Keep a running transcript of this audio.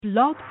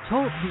Blog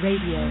Talk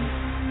Radio.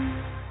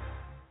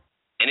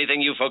 Anything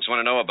you folks want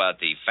to know about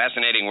the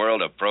fascinating world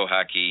of pro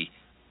hockey,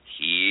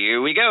 here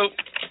we go.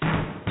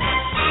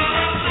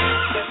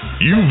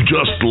 You've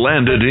just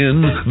landed in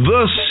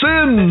the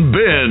Sin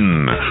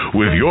Bin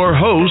with your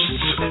hosts,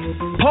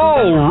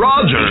 Paul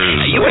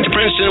Rogers. You went to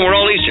Princeton, we're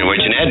all Eastern,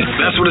 weren't you, Ned?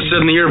 That's what it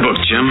said in the yearbook,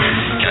 Jim.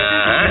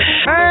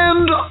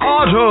 And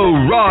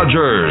Otto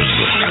Rogers.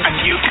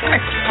 You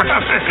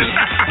brothers.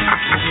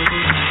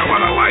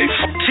 What a life.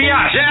 See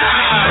us. Yeah.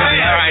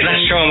 All right,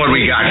 let's show them what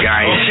we got,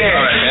 guys. Okay.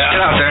 All right,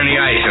 get out there on the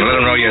ice and let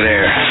them know you're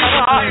there.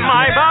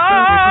 My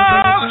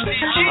box,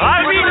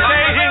 I've been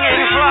waiting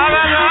in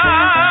Florida.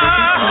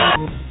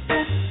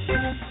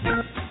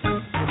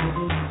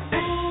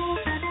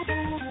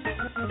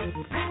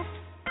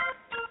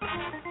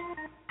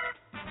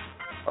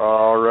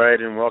 All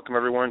right, and welcome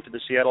everyone to the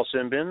Seattle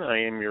Sin Bin. I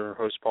am your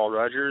host, Paul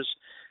Rogers.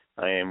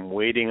 I am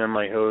waiting on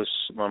my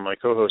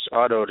co-host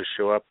Otto to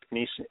show up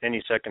any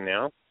second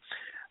now.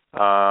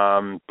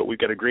 But we've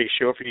got a great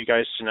show for you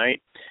guys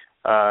tonight.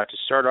 To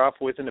start off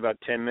with, in about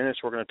 10 minutes,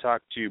 we're going to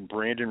talk to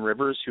Brandon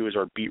Rivers, who is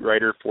our beat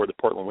writer for the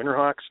Portland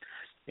Winterhawks,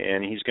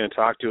 and he's going to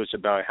talk to us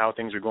about how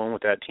things are going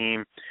with that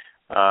team.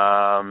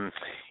 The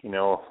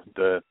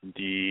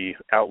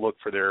outlook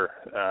for their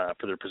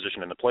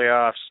position in the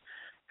playoffs,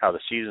 how the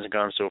season's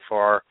gone so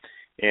far,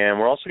 and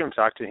we're also going to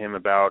talk to him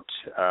about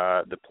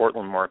the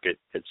Portland market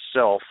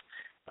itself.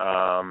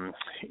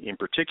 In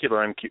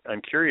particular,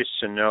 I'm curious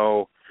to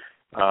know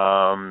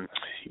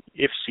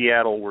if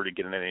Seattle were to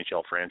get an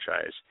NHL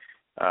franchise,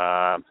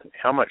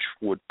 how much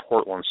would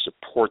Portland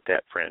support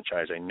that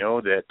franchise? I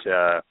know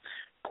that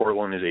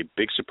Portland is a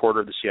big supporter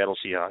of the Seattle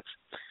Seahawks,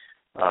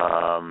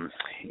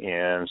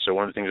 and so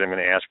one of the things I'm going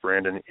to ask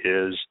Brandon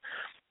is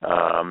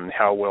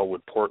how well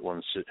would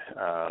Portland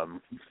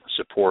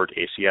support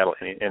a Seattle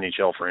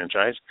NHL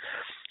franchise?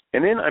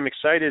 And then I'm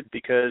excited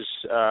because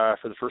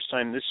for the first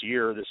time this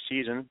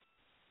season,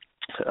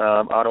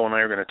 Otto and I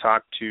are going to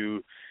talk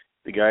to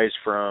the guys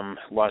from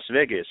Las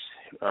Vegas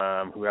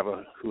who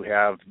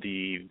have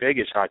the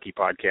Vegas Hockey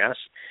Podcast,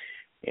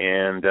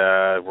 and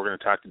we're going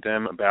to talk to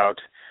them about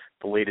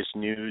the latest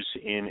news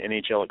in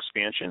NHL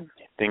expansion,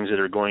 things that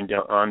are going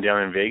on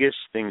down in Vegas,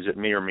 things that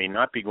may or may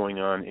not be going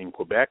on in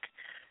Quebec,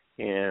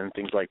 and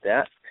things like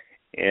that.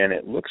 And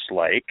it looks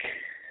like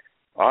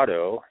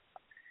Otto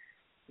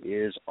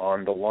is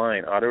on the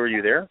line. Otto, are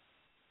you there?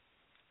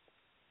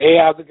 Hey,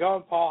 how's it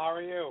going, Paul? How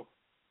are you?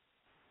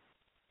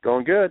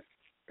 Going good.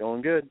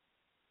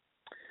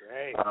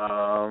 Great.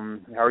 How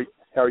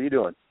are you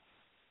doing?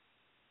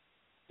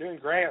 Doing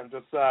great. I'm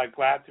just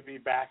glad to be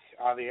back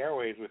on the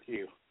airwaves with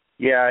you.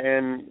 Yeah,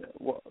 and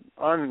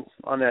on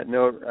that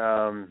note,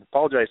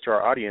 apologize to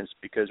our audience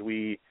because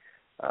we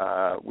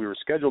were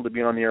scheduled to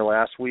be on the air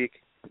last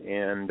week,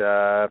 and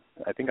I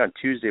think on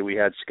Tuesday we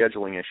had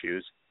scheduling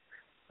issues,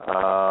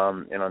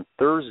 and on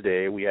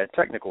Thursday we had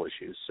technical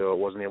issues, so it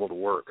wasn't able to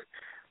work.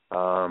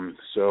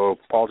 So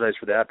apologize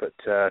for that, but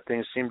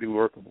things seem to be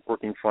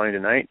working fine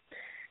tonight.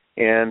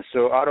 And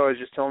so, Otto, I was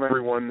just telling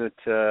everyone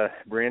that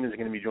Brandon's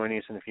going to be joining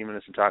us in a few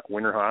minutes to talk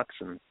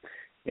Winterhawks and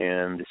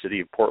the city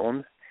of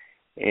Portland.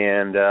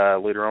 And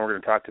later on, we're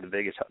going to talk to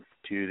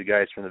the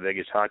guys from the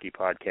Vegas Hockey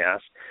Podcast.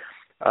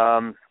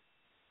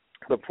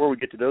 But before we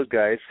get to those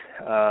guys,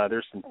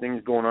 there's some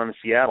things going on in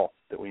Seattle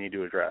that we need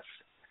to address.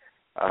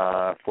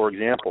 For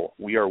example,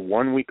 we are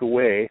 1 week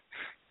away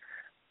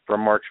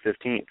from March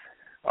 15th.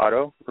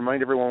 Otto,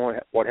 remind everyone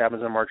what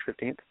happens on March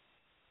 15th.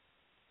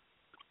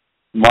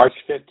 March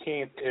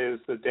 15th is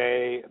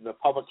the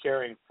public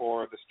hearing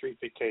for the street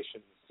vacation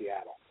in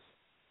Seattle.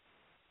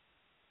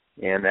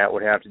 And that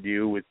would have to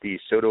do with the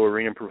Soto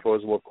Arena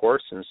proposal, of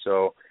course. And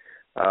so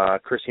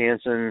Chris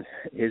Hansen,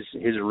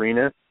 his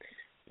arena,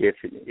 if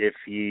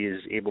he is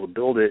able to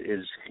build it,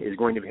 is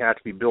going to have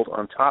to be built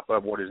on top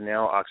of what is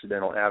now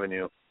Occidental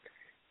Avenue.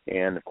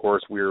 And, of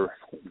course,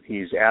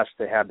 he's asked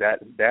to have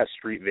that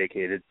street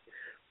vacated,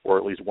 or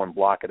at least one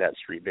block of that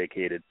street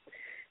vacated.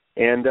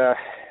 And,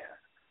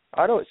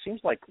 Otto, it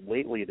seems like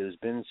lately there's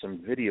been some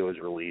videos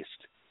released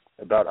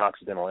about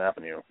Occidental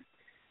Avenue.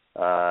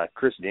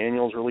 Chris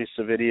Daniels released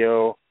a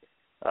video.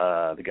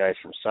 The guys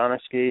from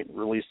Sonicskate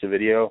released a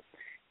video.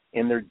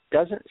 And there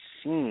doesn't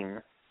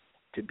seem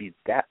to be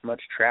that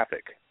much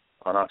traffic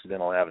on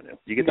Occidental Avenue.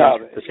 Do you get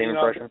the same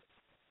impression?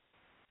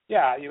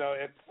 Yeah,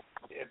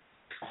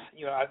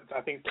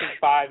 I think Team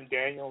 5 and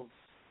Daniels'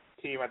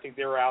 team, I think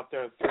they were out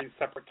there 3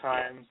 separate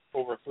times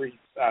over 3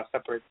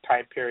 separate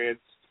time periods.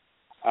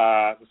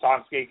 The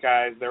Sonicskate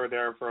guys, they were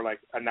there for like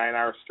a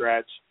 9-hour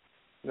stretch.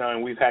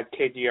 And we've had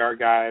KGR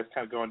guys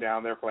kind of going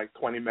down there for like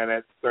 20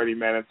 minutes, 30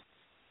 minutes.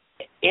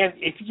 And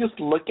if you just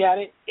look at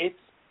it, it's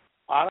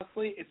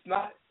honestly, it's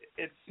not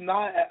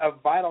a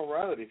vital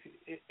road.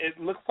 It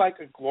looks like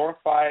a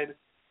glorified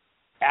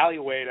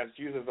alleyway that's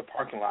used as a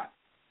parking lot.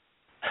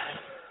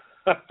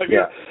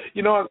 Yeah.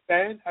 You know what I'm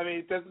saying? I mean,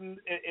 it doesn't.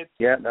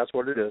 Yeah, that's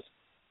what it is.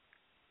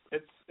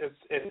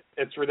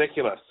 It's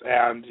ridiculous,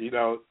 and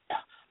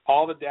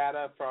all the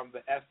data from the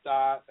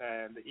SDOT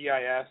and the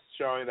EIS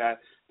showing that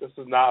this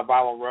is not a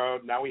vital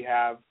road. Now we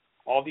have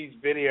all these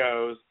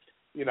videos,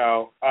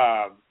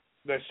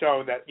 that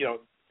show that,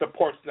 the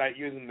Port's not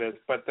using this,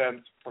 but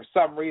then for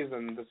some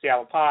reason the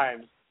Seattle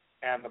Times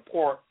and the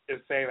Port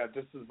is saying that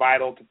this is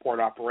vital to Port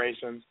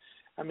operations.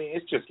 I mean,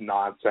 it's just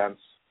nonsense,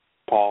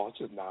 Paul. It's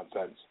just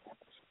nonsense.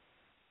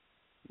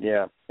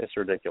 Yeah, it's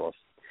ridiculous.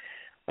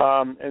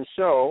 And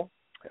so,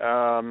 if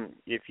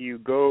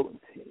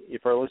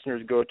our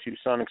listeners go to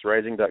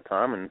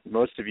sonicsrising.com, and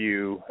most of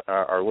you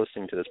are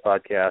listening to this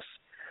podcast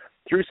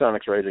through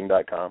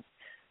sonicsrising.com,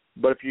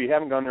 but if you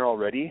haven't gone there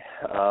already,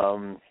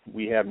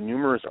 we have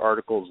numerous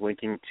articles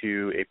linking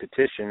to a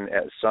petition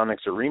at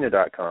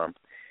sonicsarena.com.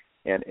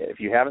 And if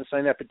you haven't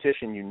signed that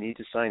petition, you need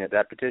to sign it.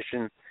 That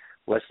petition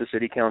lets the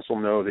city council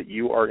know that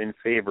you are in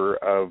favor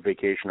of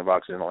vacation of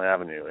Occidental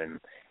Avenue.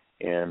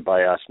 And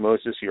by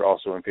osmosis, you're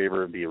also in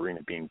favor of the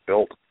arena being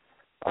built.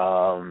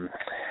 Otto,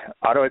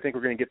 I think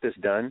we're going to get this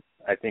done.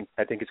 I think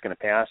it's going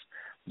to pass,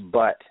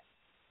 but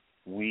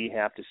we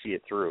have to see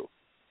it through.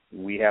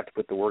 We have to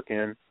put the work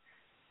in.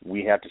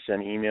 We have to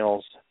send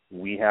emails.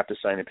 We have to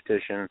sign a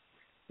petition.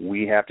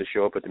 We have to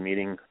show up at the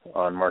meeting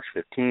on March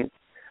 15th.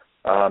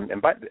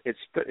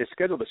 It's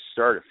scheduled to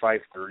start at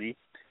 5:30,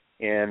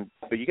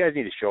 but you guys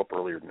need to show up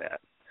earlier than that,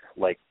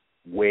 like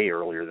way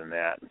earlier than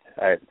that.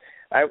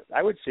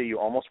 I would say you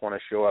almost want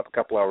to show up a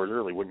couple hours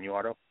early, wouldn't you,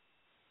 Otto?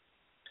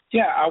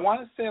 Yeah, I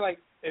want to say, like,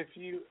 if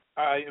you,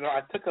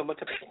 I took a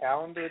look at the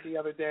calendar the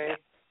other day,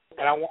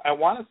 and I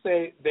want to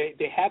say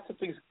they had some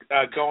things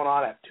going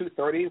on at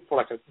 2:30 for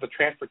like a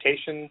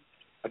transportation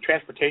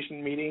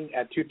meeting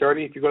at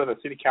 2:30. If you go to the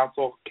city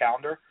council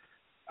calendar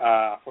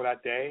for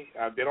that day,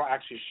 they don't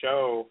actually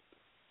show,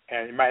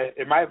 and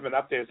it might have been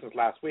updated since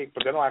last week,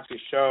 but they don't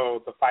actually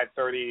show the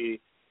 5:30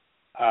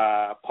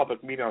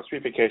 public meeting on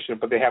street vacation,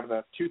 but they have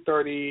the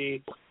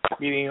 2:30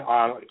 meeting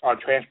on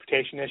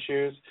transportation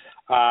issues.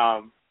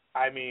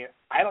 I mean,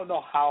 I don't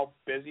know how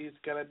busy it's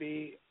going to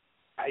be.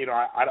 I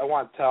don't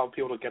want to tell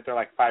people to get there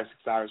like 5-6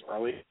 hours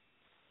early.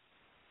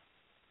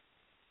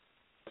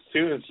 As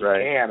soon as you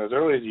can, as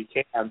early as you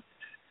can,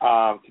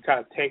 to kind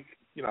of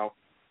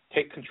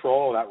take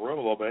control of that room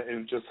a little bit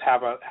and just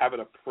have it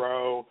a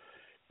pro,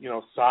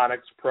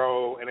 Sonics,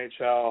 pro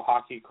NHL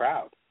hockey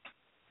crowd.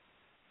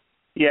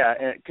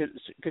 Yeah,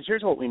 because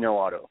here's what we know,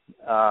 Otto.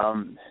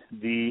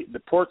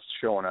 The Port's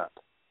showing up.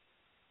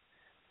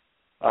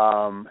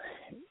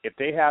 If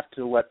they have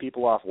to let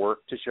people off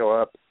work to show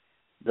up,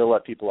 they'll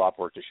let people off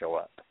work to show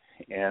up.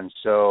 And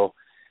so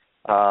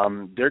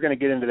they're going to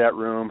get into that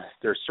room.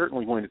 They're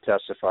certainly going to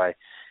testify.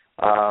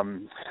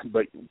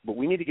 But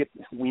we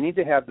need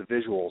to have the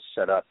visuals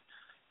set up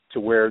to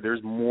where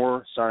there's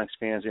more Sonics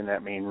fans in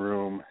that main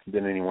room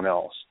than anyone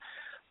else.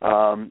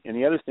 And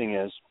the other thing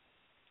is,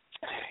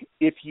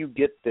 if you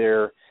get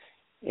there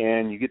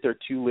and you get there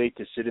too late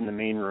to sit in the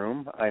main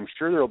room, I'm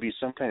sure there will be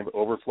some kind of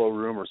overflow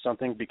room or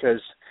something,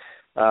 because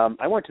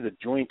I went to the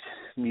joint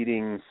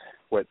meeting,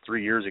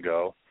 3 years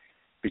ago,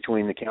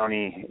 between the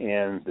county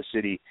and the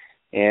city,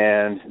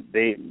 and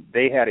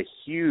they had a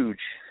huge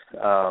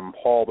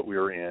hall that we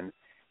were in,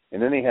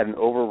 and then they had an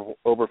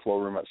overflow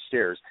room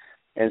upstairs.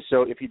 And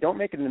so if you don't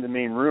make it into the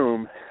main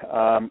room,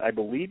 I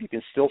believe you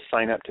can still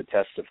sign up to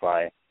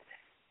testify.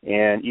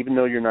 And even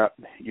though you're not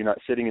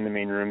sitting in the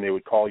main room, they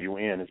would call you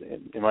in.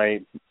 Am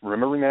I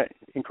remembering that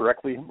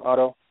incorrectly,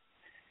 Otto?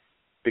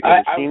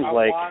 Because it seems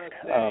like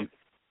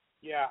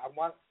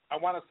I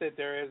want to say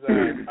there is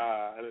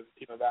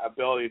that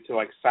ability to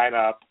like sign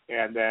up,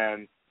 and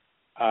then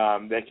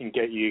they can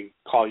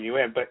call you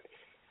in. But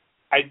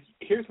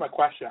here's my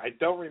question. I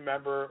don't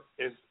remember,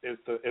 is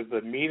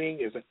the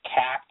meeting, is it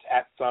capped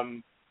at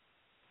some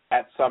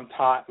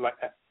time, like,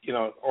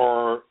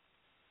 or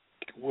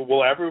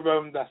will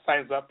everyone that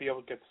signs up be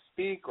able to get to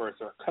speak, or is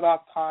there a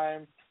cutoff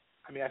time?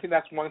 I mean, I think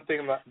that's one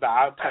thing that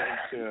I'm kind of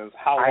interested in, is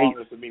how long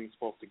is the meeting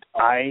supposed to go?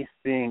 I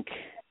think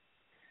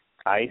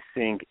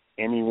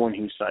anyone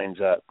who signs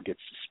up gets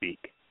to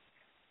speak.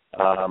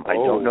 I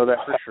don't know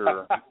that for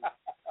sure,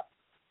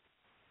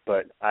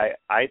 but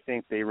I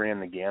think they ran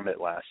the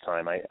gamut last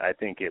time. I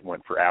think it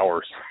went for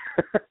hours.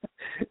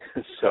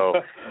 So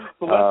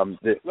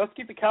let's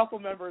keep the council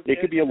members. It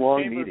could be a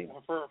long meeting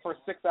for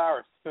 6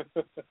 hours.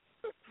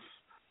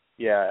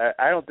 Yeah,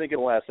 I don't think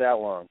it'll last that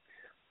long.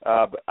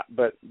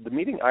 But the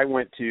meeting I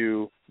went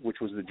to, which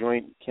was the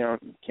joint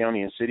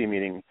county and city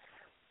meeting,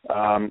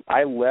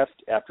 I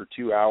left after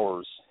 2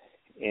 hours,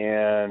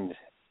 and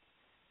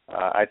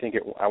I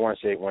want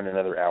to say it went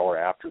another hour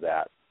after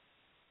that,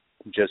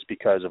 just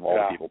because of all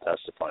the people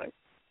testifying.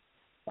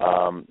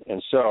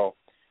 And so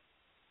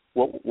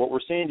what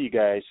we're saying to you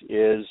guys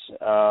is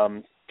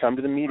come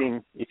to the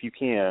meeting if you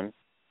can.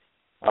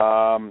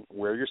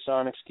 Wear your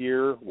Sonics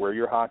gear, wear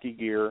your hockey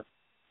gear,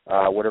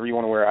 whatever you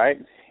want to wear.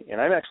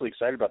 I'm actually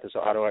excited about this,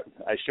 Otto.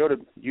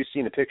 You've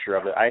seen a picture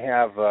of it.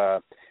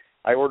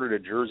 I ordered a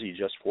jersey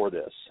just for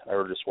this. I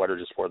ordered a sweater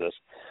just for this.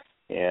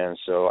 And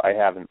so I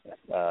had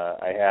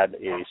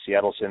a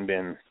Seattle Sin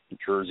Bin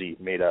jersey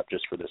made up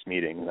just for this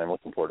meeting, and I'm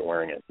looking forward to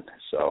wearing it.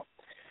 So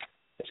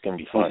it's going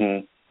to be fun.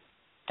 Mm-hmm.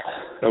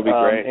 That'll be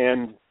great.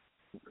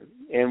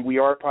 And we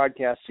are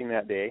podcasting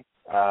that day.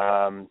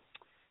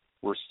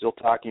 We're still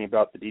talking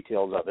about the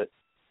details of it.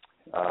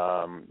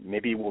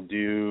 Maybe we'll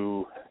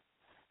do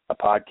a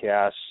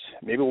podcast.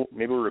 Maybe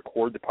we'll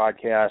record the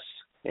podcast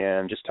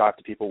and just talk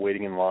to people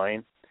waiting in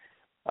line,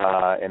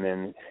 and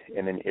then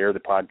air the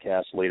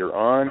podcast later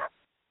on.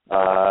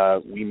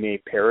 We may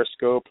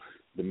Periscope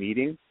the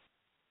meeting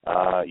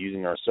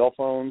using our cell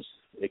phones.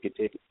 It could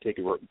take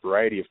a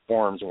variety of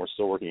forms, and we're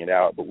still working it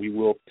out. But we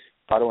will.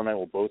 Otto and I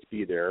will both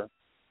be there.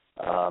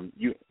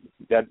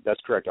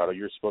 That's correct, Otto.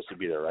 You're supposed to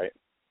be there, right?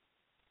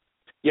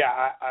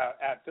 Yeah.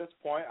 At this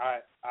point,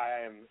 I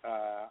am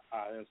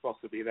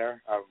supposed to be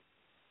there.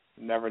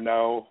 Never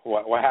know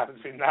what happens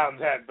between now and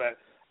then, but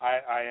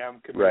I am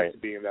committed to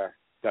being there,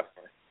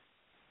 definitely.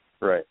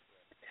 Right.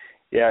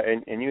 Yeah,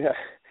 and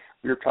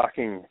we were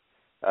talking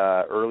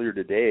earlier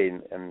today,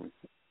 and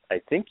I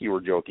think you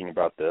were joking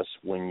about this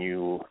when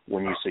you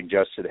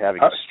suggested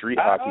having a street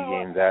hockey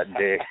game that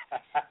day.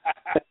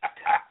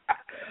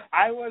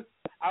 I was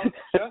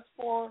just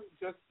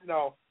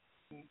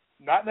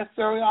not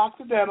necessarily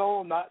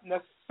Occidental, not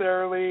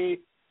necessarily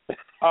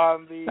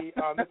on the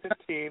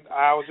 15th.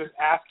 I was just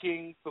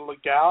asking the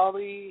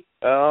legality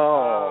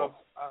of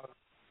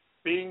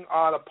being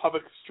on a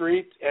public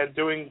street and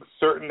doing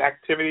certain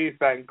activities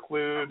that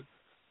include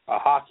a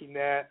hockey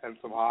net and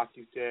some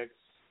hockey sticks.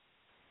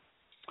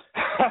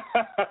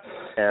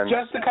 and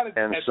just to kind of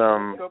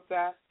scope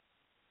that,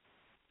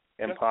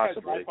 and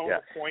possibly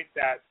the point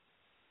that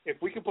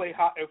if we could play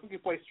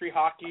street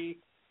hockey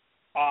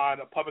on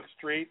a public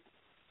street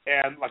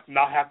and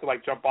not have to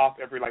jump off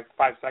every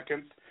 5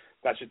 seconds,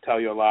 that should tell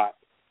you a lot.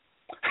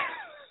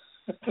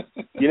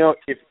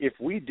 If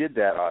we did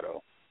that,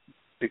 Otto,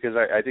 because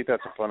I think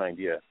that's a fun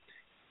idea,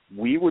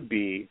 we would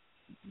be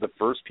the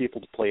first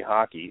people to play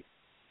hockey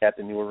at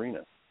the new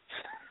arena.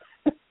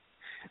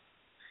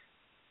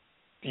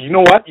 You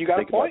know what? You got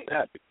Think a point.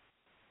 About that,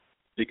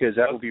 because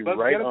that would be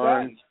right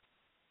on. Done.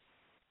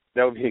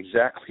 That would be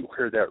exactly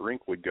where that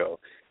rink would go.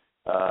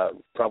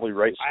 Probably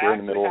right square in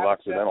the middle of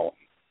Occidental.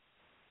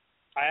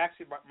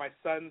 My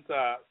son's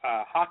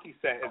hockey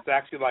set. It's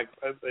actually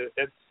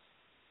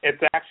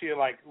it's actually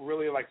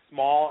really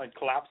small and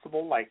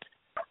collapsible.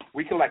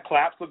 We can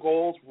collapse the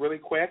goals really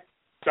quick,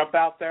 jump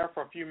out there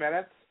for a few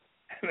minutes,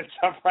 and then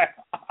jump right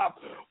off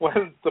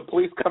when the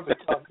police come to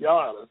yell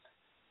at us.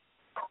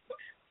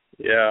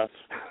 Yeah,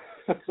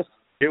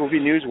 it will be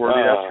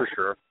newsworthy, that's for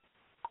sure.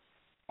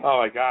 Oh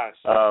my gosh!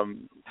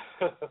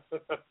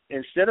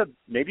 Instead of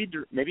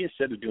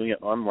doing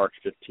it on March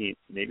 15th,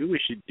 maybe we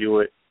should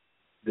do it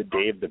the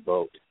day of the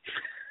vote.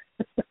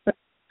 The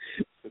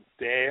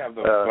day of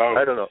the vote.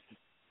 I don't know,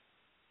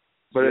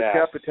 but it's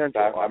got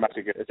potential. That might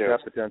be good. It's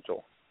got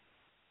potential.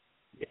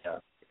 Yeah.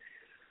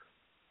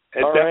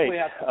 All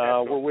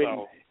right. We're waiting.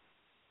 So.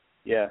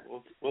 Yeah,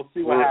 we'll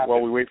see what happens.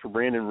 While we wait for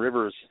Brandon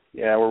Rivers.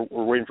 Yeah,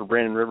 we're waiting for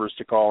Brandon Rivers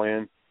to call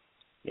in,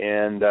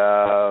 and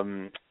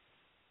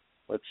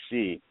let's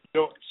see.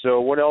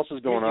 So what else is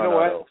going on?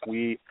 While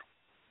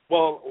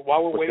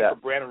we're waiting for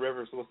Brandon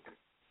Rivers, let's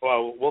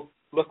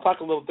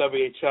talk a little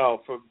WHL.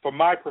 From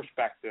my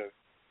perspective,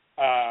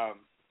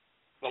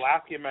 the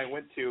last game I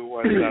went to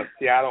was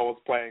Seattle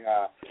was playing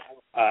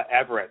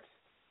Everett,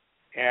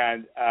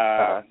 and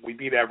we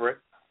beat Everett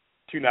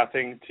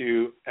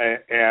 2-0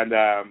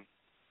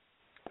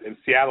 and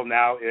Seattle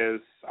now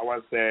is, I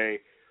want to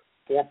say,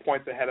 4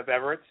 points ahead of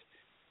Everett.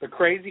 The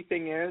crazy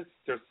thing is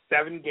there's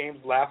 7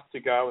 games left to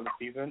go in the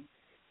season,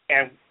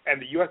 and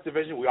the U.S.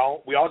 division, we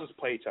all just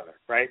play each other,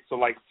 right? So,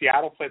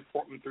 Seattle plays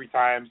Portland 3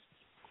 times.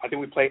 I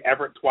think we play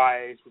Everett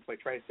twice. We play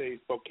Tri-City,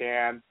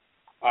 Spokane.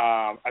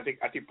 I think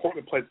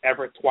Portland plays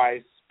Everett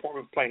twice.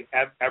 Portland's playing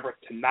Everett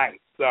tonight.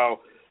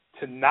 So,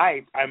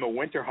 tonight I'm a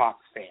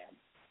Winterhawks fan.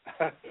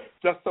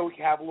 Just so we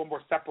can have a little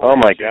more separation. Oh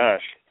my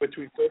gosh!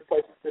 Between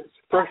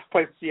first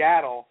place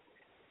Seattle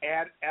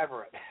and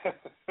Everett,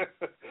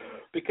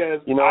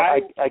 because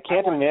I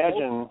can't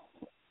imagine.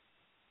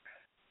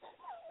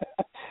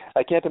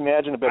 I can't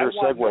imagine a better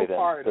segue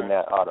than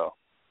that, Otto.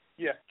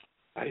 Yeah.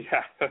 The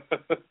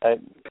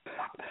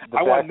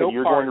fact that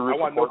you're going to root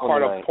for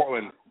Portland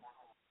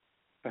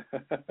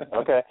tonight.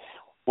 Okay.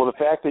 Well, the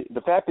fact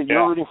that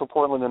you're rooting for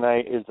Portland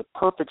tonight is the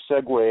perfect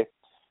segue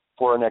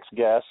for our next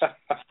guest.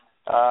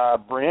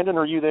 Brandon,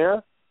 are you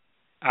there?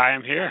 I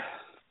am here.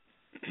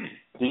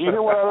 Did you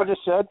hear what Otto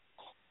just said?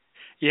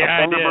 Yeah,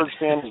 I did. Thunderbirds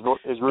fan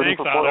is rooting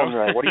for Portland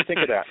tonight. What do you think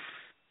of that?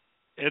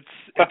 It's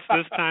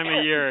this time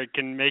of year. It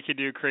can make you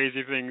do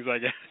crazy things, I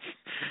guess,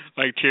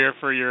 like cheer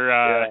for your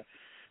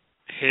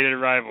hated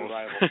rivals.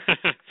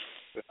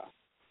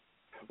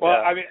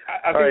 Well, I mean,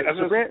 I think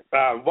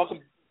welcome.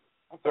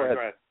 I'm sorry,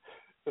 go ahead.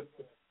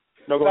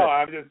 No, go ahead.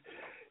 I'm just.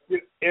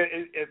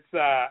 It's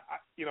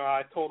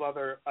I told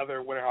other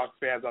Winterhawks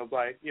fans, I was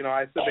like,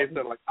 I said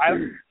basically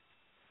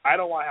I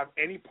don't want to have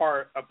any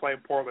part of playing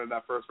Portland in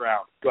that first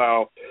round.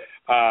 So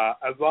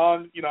as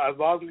long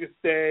as we can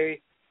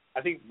stay,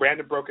 I think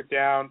Brandon broke it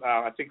down.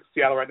 I think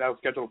Seattle right now is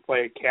scheduled to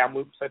play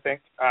Kamloops. I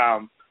think I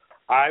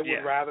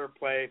would rather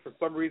play. For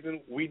some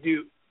reason, we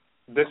do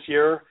this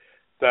year.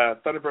 the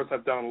Thunderbirds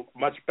have done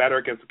much better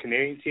against the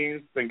Canadian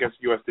teams than against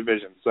the U.S.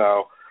 division.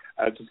 So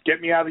just get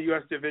me out of the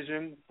U.S.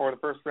 division for the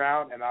first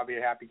round, and I'll be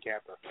a happy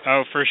camper.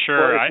 Oh, for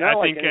sure. Well, I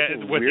think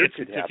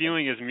the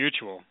feeling is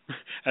mutual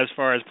as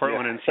far as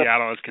Portland and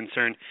Seattle is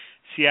concerned.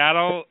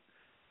 Seattle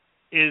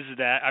is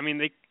that. I mean,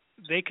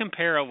 they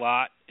compare a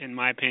lot, in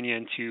my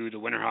opinion, to the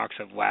Winterhawks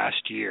of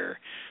last year,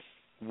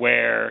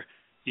 where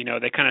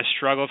they kind of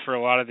struggled for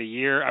a lot of the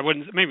year.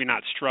 Maybe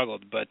not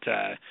struggled, but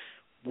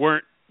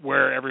weren't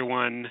where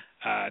everyone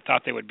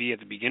thought they would be at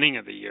the beginning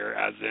of the year,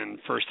 as in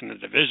first in the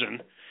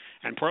division.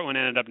 And Portland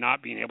ended up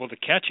not being able to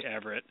catch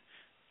Everett.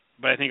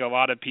 But I think a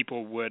lot of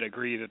people would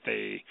agree that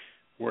they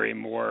were a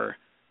much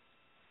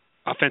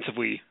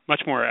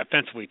more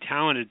offensively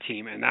talented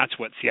team, and that's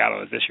what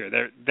Seattle is this year.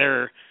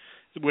 They're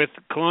with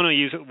Kelowna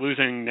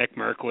losing Nick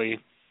Merkley,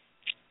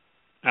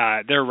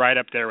 they're right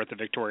up there with the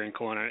Victoria and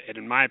Kelowna. And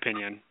in my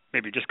opinion,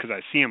 maybe just because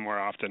I see them more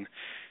often,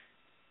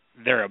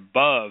 they're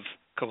above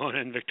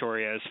Kelowna and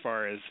Victoria as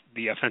far as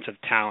the offensive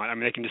talent. I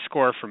mean, they can just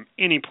score from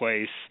any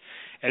place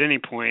at any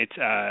point.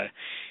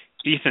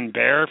 Ethan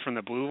Bear from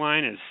the blue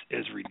line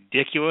is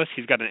ridiculous.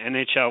 He's got an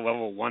NHL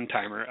level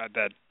one-timer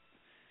that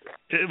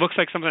it looks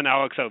like something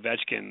Alex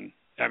Ovechkin.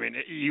 I mean,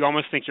 you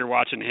almost think you're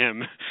watching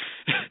him.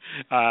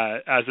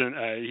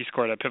 He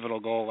scored a pivotal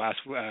goal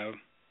last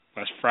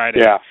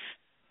Friday,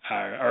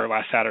 or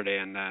last Saturday,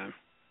 and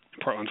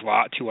Portland's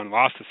 2-1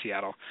 loss to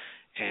Seattle.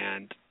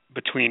 And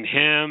between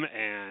him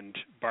and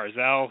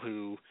Barzal,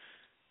 who,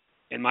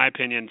 in my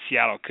opinion,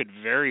 Seattle could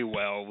very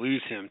well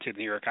lose him to the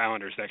New York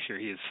Islanders next year.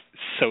 He is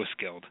so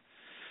skilled.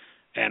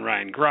 And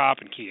Ryan Gropp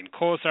and Keegan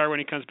Kolesar when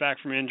he comes back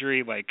from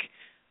injury. Like,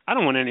 I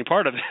don't want any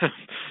part of them.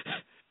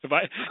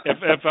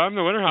 If I'm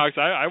the Winterhawks,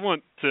 I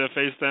want to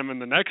face them in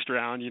the next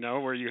round,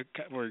 where you're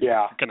going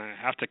to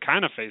have to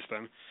kind of face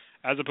them,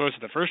 as opposed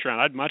to the first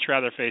round. I'd much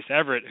rather face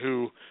Everett,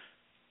 who,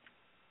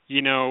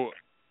 can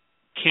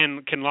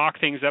lock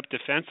things up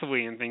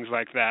defensively and things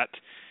like that,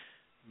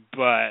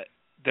 but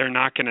they're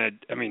not going to.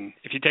 I mean,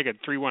 if you take a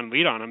 3-1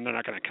 lead on them, they're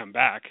not going to come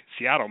back.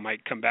 Seattle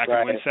might come back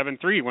and win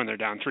 7-3 when they're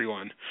down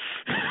 3-1.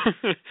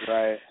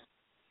 Right.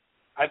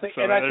 I think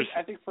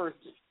for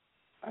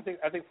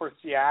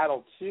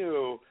Seattle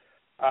too,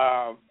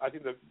 I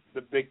think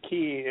the big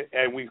key,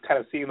 and we've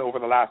kind of seen over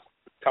the last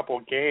couple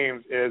of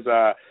games, is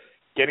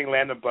getting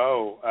Landon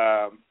Bowe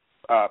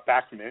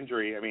back from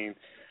injury. I mean,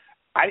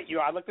 I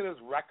looked at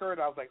his record.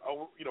 I was like,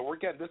 we're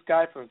getting this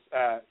guy from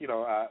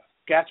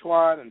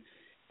Saskatchewan,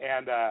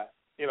 and I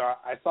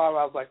saw him.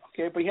 I was like,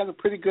 okay, but he has a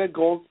pretty good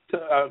goals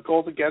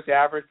against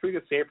average, pretty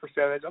good save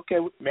percentage. Okay,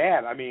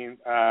 man. I mean,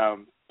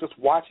 just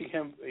watching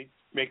him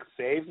make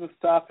saves and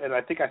stuff, and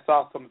I think I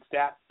saw some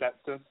stats that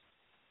since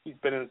he's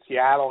been in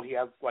Seattle, he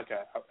has like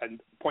a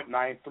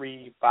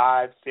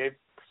 .935 save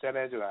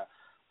percentage and a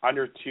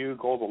under 2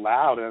 goals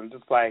allowed, and I'm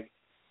just like,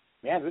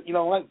 man,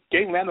 what?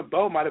 Getting Landon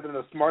Bowe might have been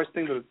the smartest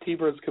thing that the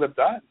T-Birds could have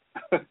done.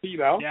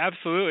 Yeah,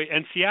 absolutely.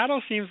 And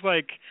Seattle seems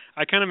like,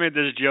 I kind of made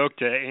this joke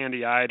to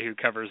Andy Ide, who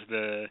covers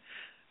the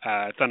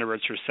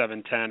Thunderbirds for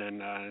 710 and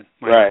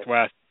my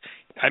Northwest.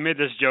 I made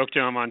this joke to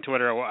him on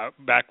Twitter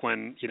back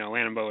when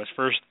Landon Bowe was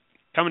first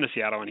coming to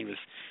Seattle and he was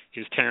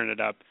tearing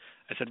it up.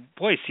 I said,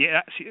 boy,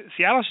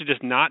 Seattle should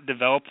just not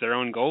develop their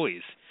own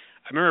goalies.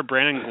 I remember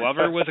Brandon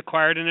Glover was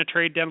acquired in a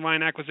trade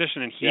deadline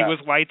acquisition, and he was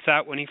lights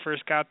out when he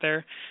first got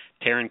there.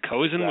 Taryn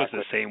Kozin was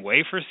the same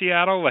way for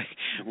Seattle,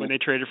 when they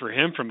traded for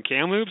him from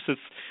Kamloops.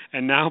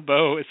 And now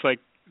Bowe, it's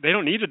like they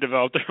don't need to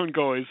develop their own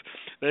goalies.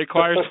 They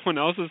acquire someone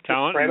else's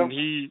talent, and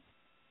he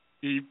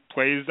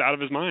plays out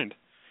of his mind.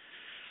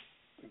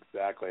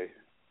 Exactly.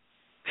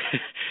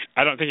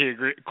 I don't think he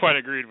quite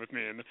agreed with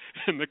me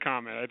in the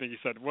comment. I think he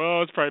said,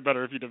 "Well, it's probably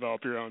better if you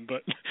develop your own."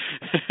 But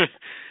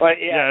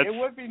it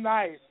would be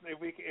nice if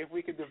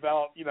we could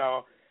develop,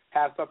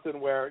 have something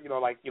where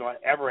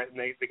Everett, and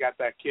they got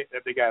that kid,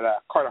 they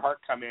got Carter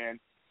Hart come in,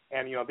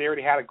 and they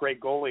already had a great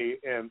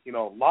goalie in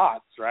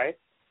Lots, right?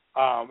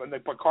 And they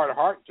put Carter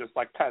Hart just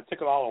kind of took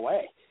it all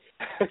away,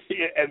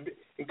 and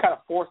kind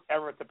of forced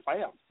Everett to play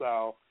him.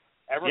 So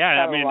Everett,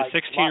 the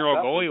 16-year-old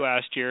goalie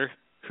last year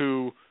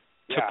who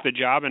took the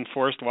job and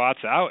forced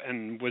Lots out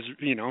and was,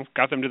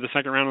 got them to the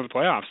second round of the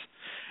playoffs.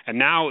 And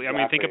now,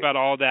 think about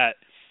all that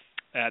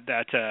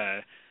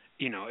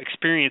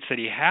experience that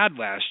he had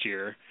last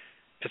year.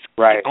 It's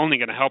only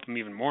going to help him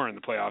even more in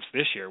the playoffs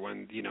this year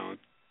when,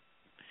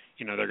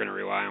 they're going to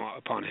rely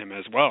upon him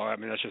as well. I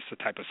mean, that's just the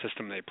type of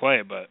system they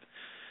play. But,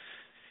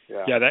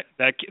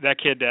 that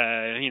kid,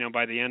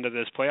 by the end of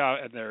their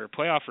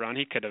playoff run,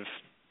 he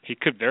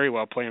could very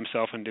well play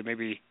himself into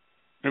maybe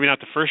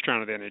not the first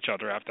round of the NHL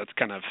draft. That's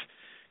kind of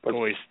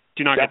goalies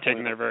do not get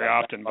taken there very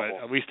often, but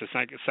at least a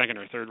second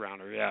or third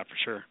rounder, for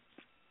sure.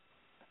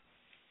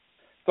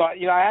 So I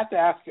have to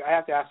ask you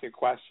a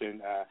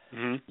question.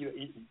 Do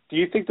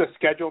you think the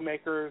schedule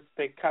makers,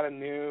 they kind of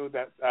knew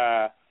that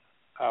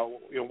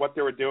what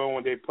they were doing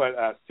when they put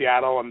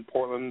Seattle and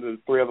Portland in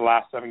 3 of the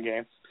last 7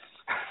 games?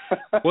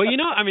 Well,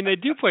 they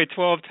do play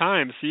 12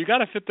 times, so you got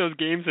to fit those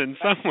games in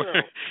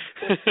somewhere.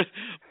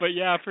 But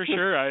for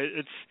sure,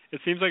 it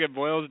seems like it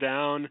boils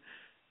down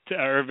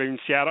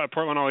Seattle.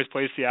 Portland always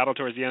plays Seattle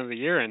towards the end of the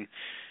year, and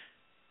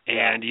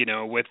you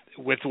know, with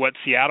what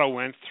Seattle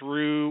went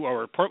through,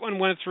 or Portland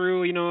went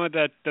through, you know,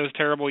 those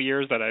terrible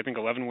years, that I think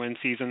 11-win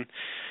season,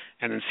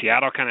 and then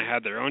Seattle kind of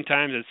had their own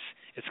times.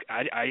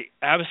 I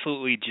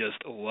absolutely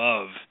just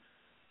love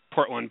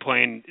Portland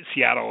playing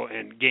Seattle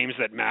in games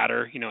that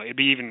matter. You know, it'd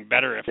be even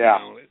better if you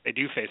know, they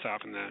do face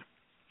off in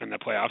the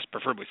playoffs,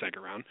 preferably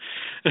second round.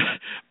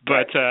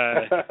 But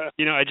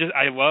you know,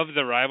 I love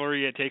the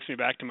rivalry. It takes me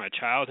back to my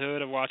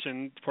childhood of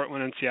watching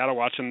Portland and Seattle,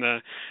 watching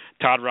the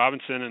Todd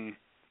Robinson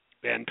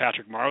and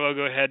Patrick Marleau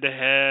go head to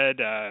head.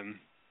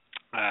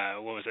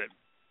 What was it?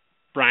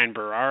 Brian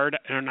Berard?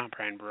 Or not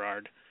Brian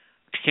Berard.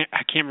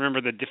 I can't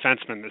remember the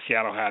defenseman that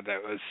Seattle had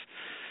that was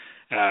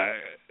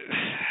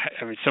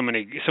I mean, so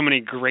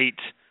many great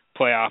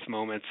playoff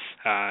moments.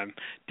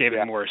 David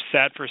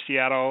Morissette for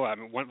Seattle.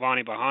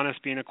 Lonnie Bahanas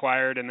being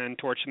acquired and then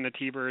torching the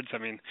T-Birds. I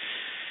mean,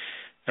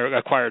 or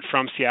acquired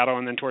from Seattle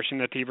and then torching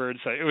the T-Birds.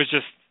 It was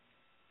just,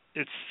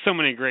 it's so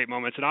many great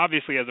moments. And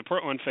obviously, as a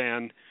Portland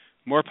fan,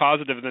 more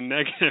positive than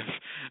negative.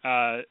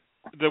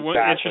 The one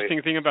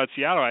interesting thing about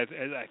Seattle, I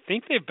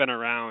think they've been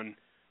around,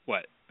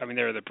 I mean,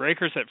 they were the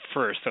Breakers at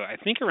first, so I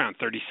think around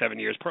 37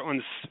 years.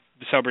 Portland's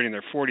celebrating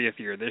their 40th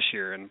year this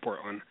year in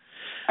Portland.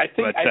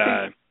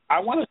 I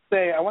want to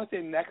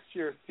say next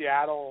year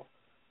Seattle,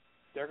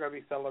 they're going to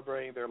be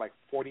celebrating their like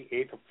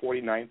 48th or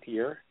 49th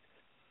year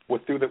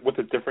with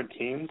the different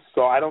teams.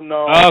 So I don't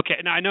know. Oh,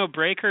 okay, now I know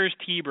Breakers,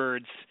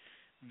 T-Birds,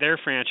 their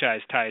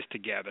franchise ties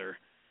together.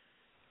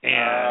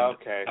 And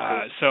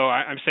so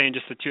I'm saying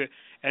just the two.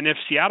 And if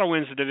Seattle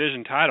wins the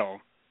division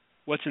title,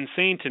 what's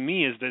insane to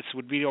me is this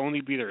would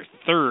only be their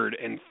third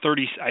and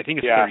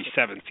 37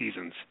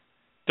 seasons,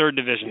 third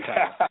division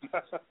title.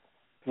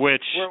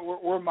 Which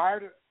we're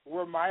mired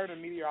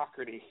in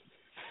mediocrity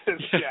in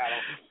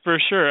Seattle. For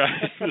sure.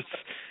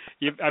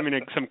 I mean,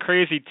 some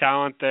crazy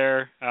talent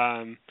there.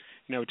 You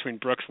know, between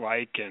Brooks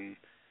Laich and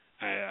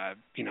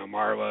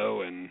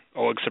Marleau and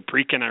Oleg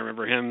Saprikin. I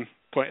remember him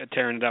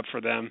tearing it up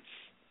for them.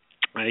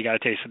 He got a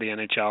taste of the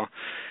NHL.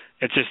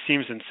 It just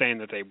seems insane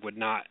that they would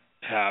not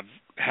have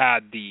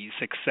had the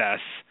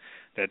success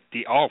that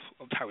all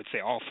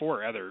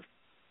four other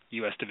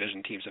U.S.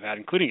 division teams have had,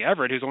 including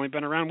Everett, who's only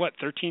been around,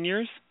 13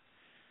 years?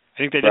 I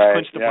think they just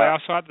clinched the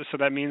playoff spot, so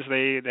that means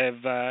they've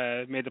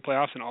made the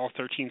playoffs in all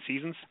 13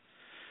 seasons.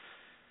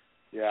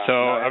 Yeah. So,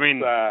 I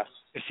mean,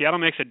 if Seattle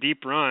makes a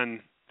deep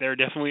run, they're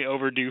definitely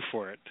overdue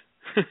for it.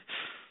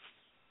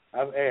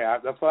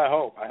 That's what I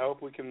hope. I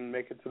hope we can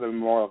make it to the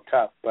Memorial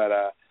Cup. But,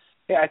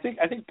 I think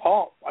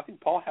Paul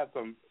had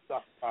some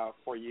stuff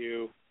for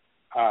you.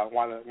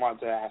 Wanted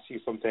to ask you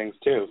some things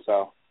too.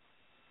 So.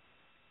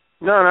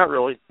 No, not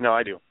really. No,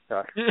 I do.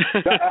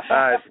 It's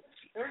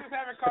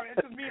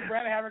just me and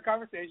Brandon having a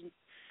conversation.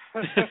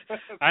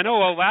 I know.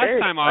 Well, last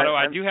time, Otto,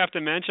 I do have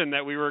to mention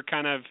that we were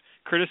kind of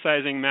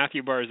criticizing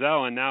Matthew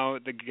Barzal, and now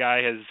the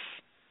guy has,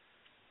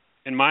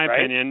 in my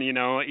opinion, you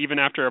know, even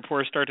after a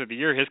poor start to the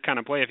year, his kind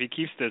of play, if he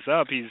keeps this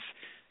up, he's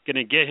going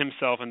to get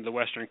himself into the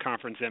Western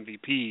Conference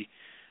MVP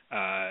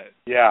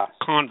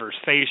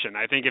conversation.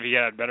 I think if he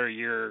had a better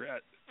year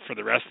for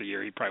the rest of the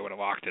year, he probably would have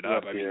locked it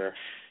up. I mean,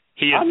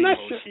 he is the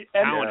most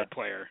talented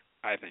player,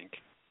 I think.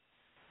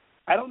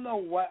 I don't know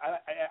what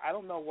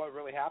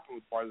really happened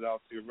with Barzal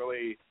to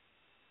really,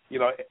 you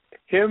know,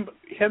 him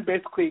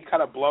basically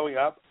kind of blowing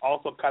up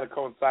also kind of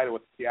coincided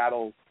with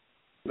Seattle's,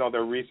 you know,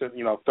 their recent,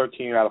 you know,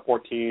 13 out of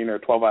 14 or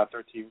 12 out of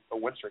 13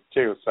 win streak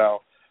too.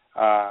 So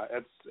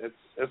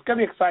it's gonna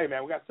be exciting,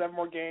 man. We got 7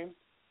 more games.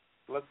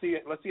 Let's see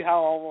how it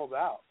all rolls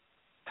out.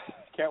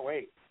 Can't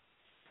wait.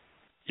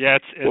 Yeah,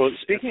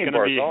 speaking of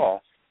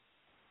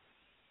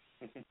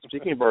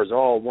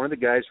Barzal, one of the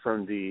guys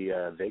from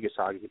the Vegas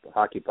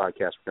Hockey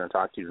Podcast we're going to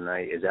talk to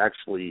tonight is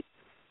actually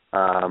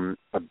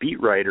a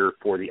beat writer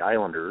for the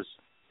Islanders,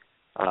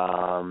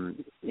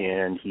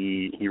 and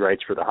he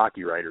writes for the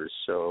Hockey Writers.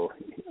 So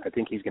I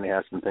think he's going to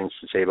have some things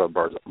to say about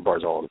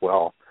Barzal as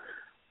well.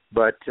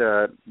 But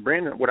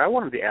Brandon, what I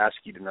wanted to ask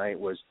you tonight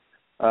was,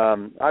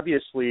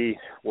 obviously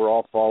we're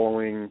all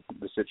following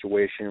the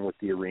situation with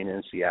the arena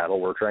in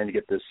Seattle. We're trying to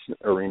get this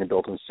arena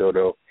built in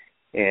SoDo.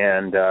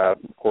 And,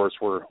 of course,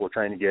 we're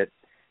trying to get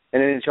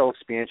an NHL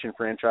expansion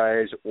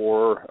franchise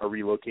or a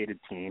relocated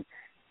team.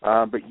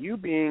 But you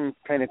being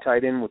kind of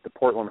tied in with the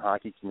Portland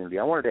hockey community,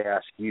 I wanted to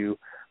ask you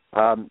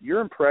your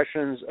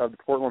impressions of the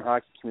Portland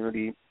hockey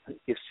community.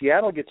 If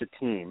Seattle gets a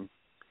team,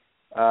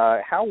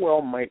 how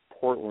well might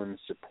Portland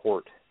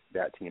support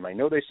that team? I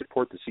know they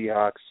support the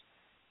Seahawks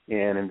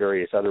and in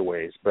various other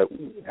ways, but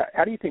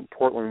how do you think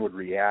Portland would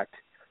react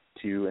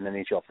to an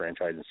NHL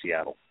franchise in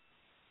Seattle?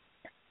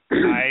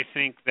 I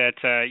think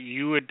that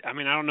you would, I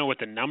mean, I don't know what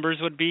the numbers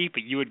would be,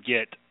 but you would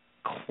get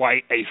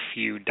quite a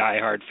few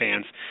diehard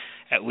fans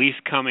at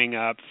least coming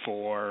up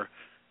for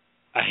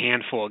a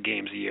handful of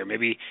games a year.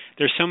 Maybe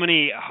there's so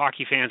many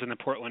hockey fans in the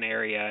Portland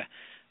area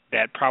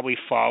that probably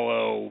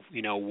follow,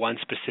 you know, one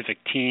specific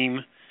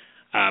team.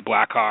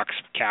 Blackhawks,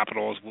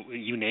 Capitals,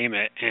 you name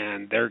it,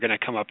 and they're going to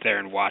come up there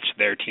and watch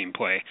their team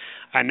play.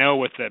 I know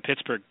with the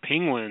Pittsburgh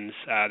Penguins,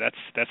 that's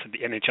the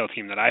NHL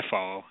team that I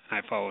follow.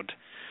 I followed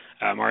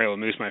Mario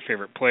Lemieux, my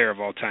favorite player of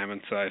all time,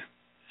 and so I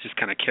just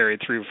kind of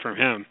carried through from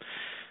him.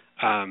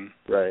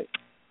 Right.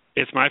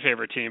 It's my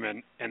favorite team,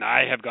 and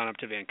I have gone up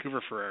to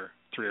Vancouver for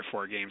 3 or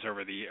 4 games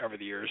over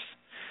the years,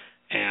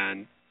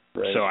 and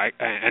right. so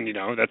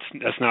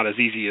that's not as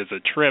easy as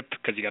a trip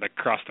because you got to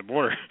cross the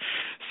border.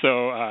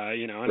 So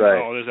and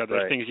right. all those other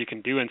right. things you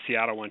can do in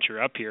Seattle once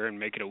you're up here and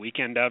make it a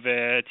weekend of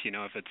it.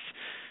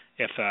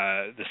 If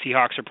the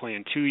Seahawks are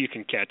playing too, you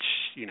can catch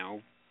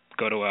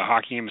go to a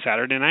hockey game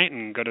Saturday night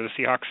and go to the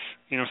Seahawks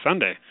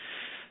Sunday.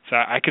 So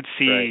I could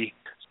see. Right.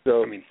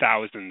 So,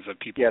 thousands of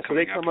people. Yeah, so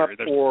they come up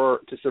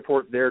to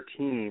support their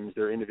teams,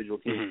 their individual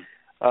teams.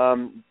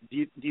 Mm-hmm.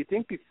 Do you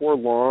think before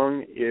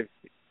long, if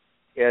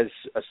as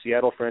a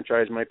Seattle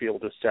franchise might be able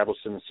to establish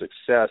some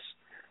success,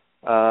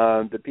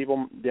 the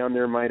people down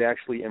there might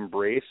actually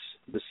embrace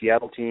the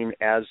Seattle team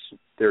as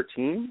their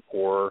team,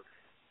 or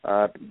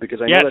because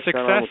I know that's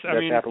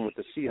happened with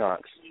the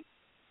Seahawks.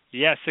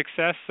 Yeah,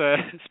 success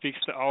speaks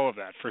to all of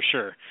that for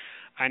sure.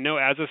 I know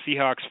as a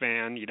Seahawks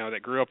fan,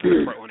 that grew up in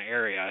the Portland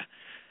area.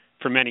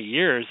 For many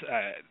years,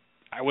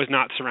 I was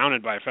not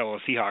surrounded by fellow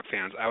Seahawks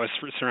fans. I was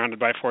surrounded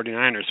by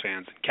 49ers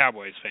fans and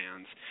Cowboys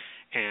fans,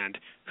 and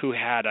who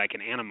had like an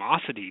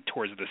animosity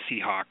towards the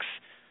Seahawks,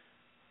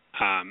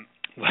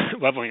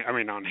 leveling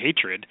on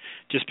hatred,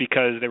 just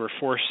because they were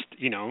forced.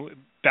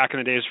 Back in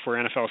the days before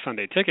NFL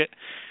Sunday Ticket,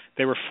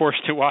 they were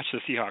forced to watch the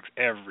Seahawks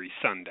every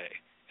Sunday,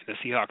 and the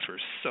Seahawks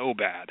were so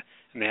bad,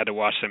 and they had to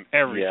watch them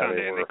every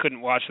Sunday, and they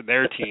couldn't watch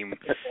their team,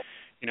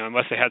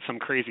 unless they had some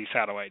crazy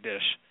satellite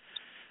dish.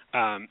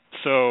 And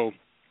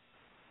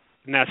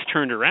that's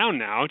turned around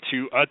now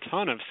to a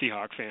ton of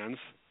Seahawks fans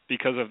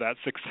because of that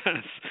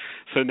success.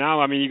 So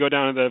now, you go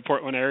down to the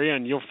Portland area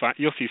and you'll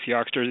see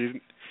Seahawks jerseys,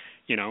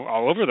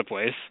 all over the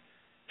place.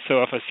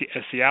 So if a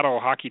Seattle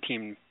hockey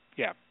team,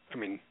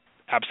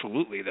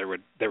 absolutely, there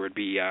would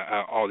be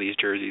all these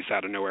jerseys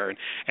out of nowhere,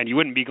 and you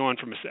wouldn't be going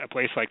from a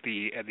place like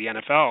the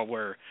NFL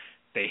where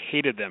they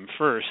hated them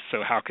first.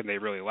 So how can they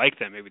really like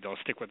them? Maybe they'll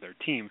stick with their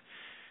team.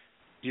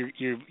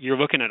 You're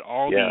looking at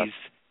all these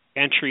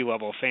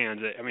entry-level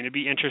fans. It'd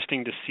be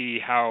interesting to see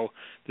how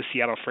the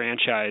Seattle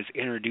franchise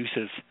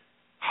introduces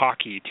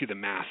hockey to the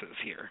masses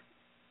here.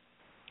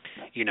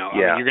 You're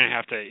going to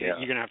have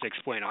to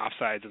explain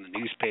offsides in the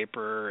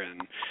newspaper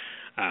and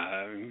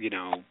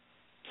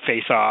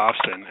face-offs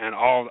and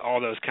all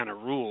those kind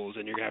of rules,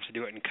 and you're going to have to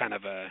do it in kind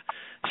of a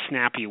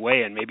snappy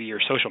way, and maybe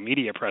your social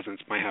media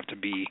presence might have to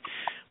be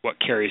what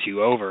carries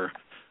you over.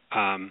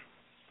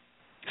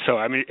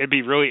 So it'd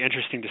be really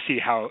interesting to see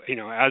how,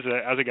 as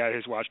a guy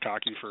who's watched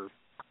hockey for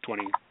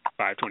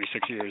 25,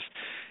 26 years,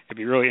 it'd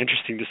be really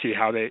interesting to see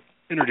how they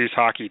introduce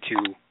hockey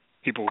to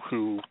people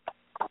who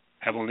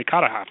have only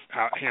caught a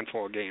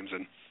handful of games.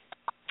 And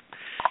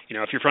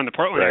if you're from the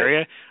Portland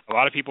area, a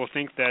lot of people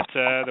think that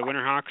the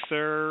Winterhawks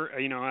are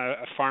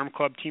a farm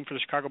club team for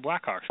the Chicago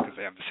Blackhawks because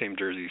they have the same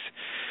jerseys.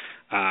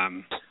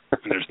 And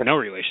there's no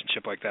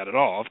relationship like that at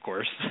all, of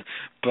course.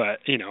 But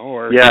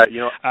I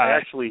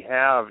actually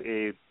have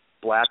a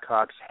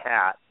Blackhawks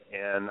hat,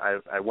 and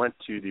I went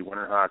to the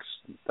Winterhawks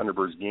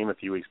Thunderbirds game a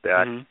few weeks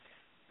back, and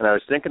I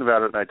was thinking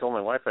about it, and I told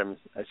my wife,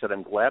 I said,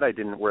 I'm glad I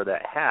didn't wear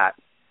that hat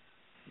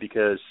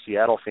because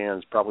Seattle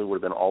fans probably would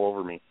have been all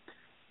over me.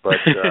 But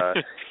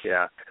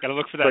yeah, got to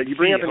look for that. But you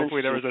bring up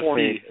hopefully there was a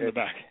C in the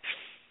back.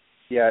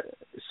 Yeah,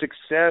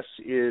 success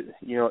is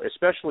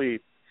especially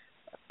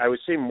I would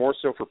say more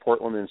so for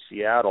Portland than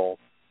Seattle,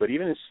 but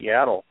even in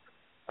Seattle.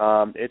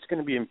 It's going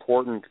to be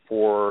important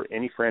for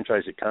any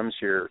franchise that comes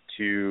here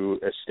to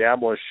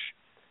establish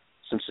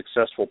some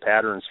successful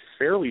patterns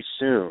fairly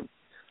soon.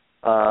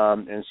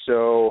 And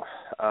so,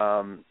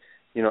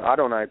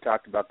 Otto and I have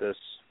talked about this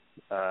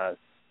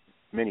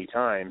many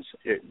times.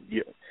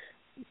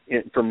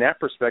 From that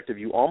perspective,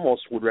 you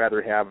almost would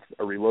rather have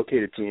a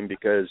relocated team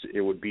because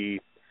it would be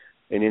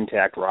an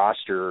intact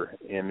roster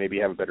and maybe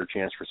have a better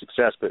chance for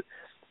success. But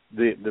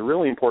the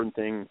really important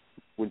thing,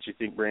 wouldn't you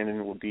think,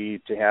 Brandon, would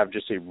be to have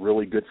just a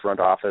really good front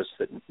office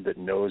that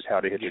knows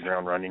how to hit the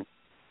ground running?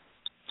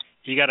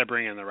 You got to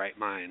bring in the right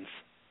minds.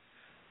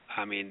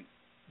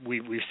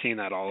 We've seen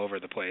that all over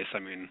the place.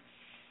 On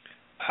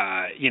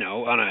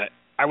a,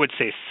 I would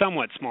say,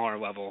 somewhat smaller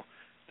level,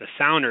 the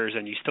Sounders,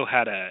 and you still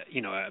had a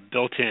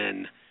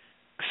built-in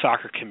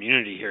soccer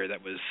community here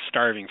that was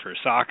starving for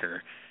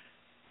soccer.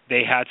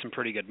 They had some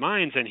pretty good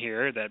minds in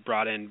here that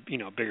brought in,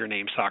 bigger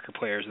name soccer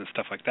players and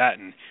stuff like that,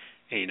 and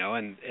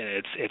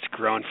it's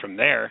grown from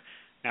there.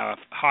 Now, if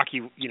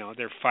hockey,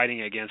 they're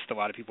fighting against a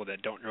lot of people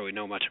that don't really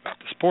know much about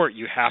the sport.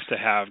 You have to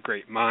have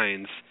great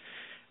minds.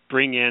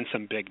 Bring in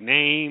some big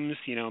names,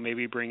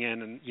 maybe bring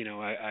in,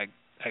 a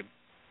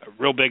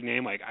real big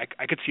name. Like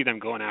I could see them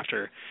going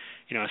after,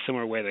 a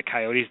similar way the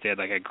Coyotes did,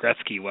 like a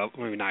Gretzky level.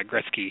 Maybe not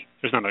Gretzky.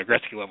 There's not a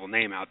Gretzky level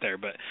name out there,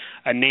 but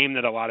a name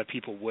that a lot of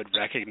people would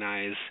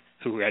recognize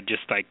who had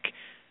just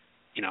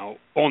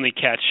only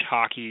catch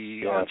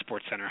hockey on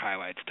SportsCenter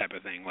highlights type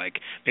of thing. Like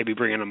maybe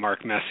bring in a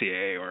Mark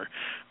Messier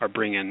or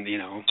bring in,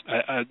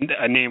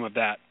 a name of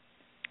that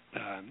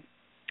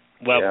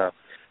level. Yeah.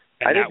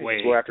 And I that think way,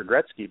 they go after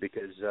Gretzky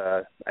because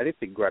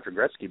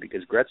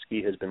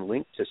Gretzky has been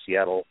linked to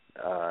Seattle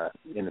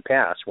in the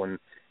past when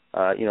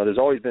there's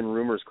always been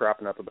rumors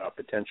cropping up about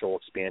potential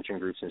expansion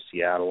groups in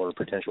Seattle or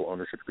potential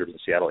ownership groups in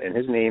Seattle, and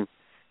his name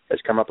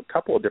has come up a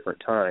couple of different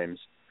times.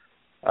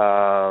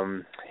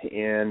 I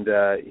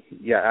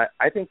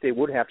think they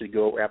would have to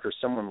go after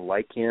someone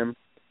like him,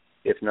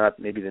 if not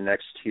maybe the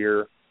next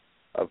tier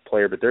of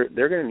player, but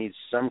they're going to need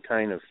some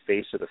kind of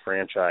face of the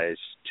franchise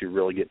to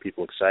really get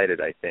people excited,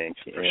 I think,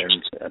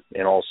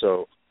 and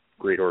also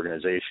great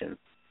organization.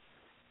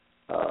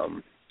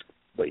 I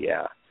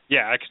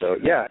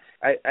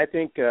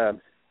think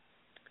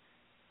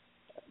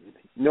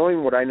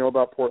knowing what I know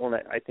about Portland,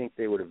 I think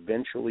they would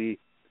eventually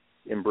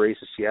embrace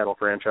a Seattle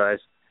franchise.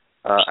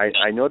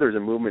 I know there's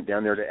a movement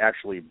down there to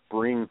actually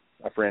bring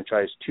a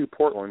franchise to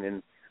Portland,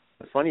 and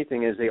the funny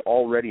thing is they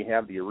already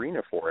have the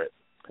arena for it.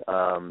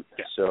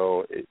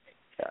 So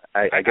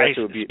I guess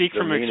it would be. Speak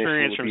from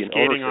experience from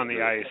skating on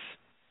the ice.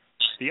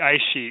 The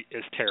ice sheet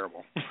is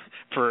terrible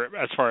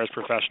as far as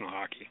professional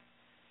hockey.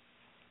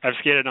 I've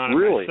skated on it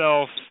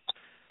myself.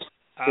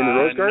 In the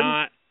Rose Garden?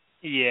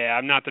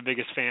 I'm not the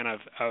biggest fan of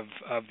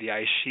the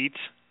ice sheet.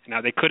 Now,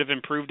 they could have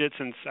improved it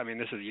since,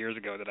 this is years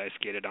ago that I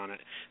skated on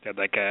it. They had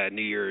like a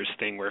New Year's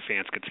thing where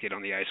fans could skate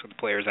on the ice with the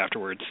players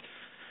afterwards.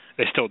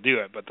 They still do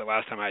it, but the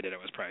last time I did it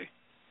was probably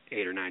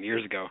 8 or 9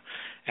 years ago.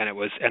 And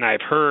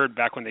I've heard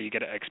back when you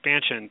get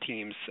expansion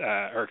teams,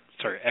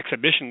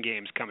 exhibition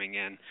games coming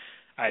in,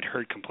 I'd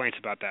heard complaints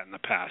about that in the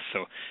past.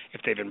 So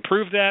if they've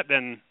improved that,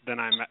 then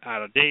I'm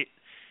out of date.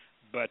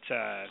 But,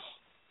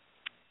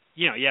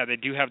 they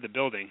do have the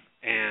building.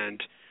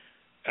 And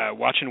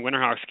watching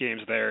Winterhawks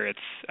games there,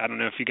 I don't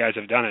know if you guys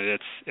have done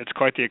it. It's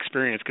quite the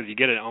experience because you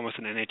get almost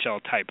an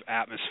NHL type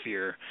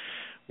atmosphere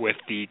with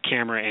the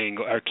camera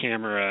angle or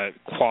camera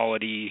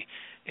quality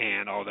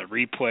and all the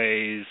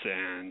replays,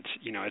 and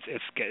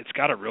it's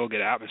got a real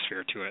good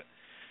atmosphere to it.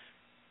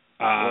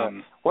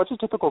 What's a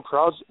typical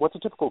crowd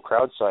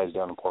size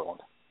down in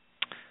Portland?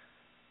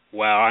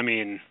 Well,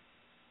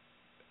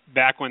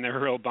 back when they were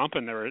real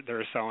bumping, they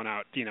were selling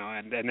out,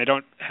 and they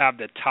don't have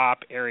the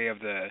top area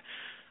of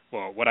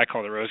what I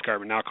call the Rose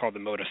Garden, now called the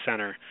Moda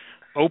Center,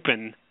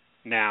 open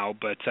now,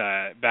 but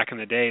back in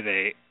the day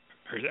they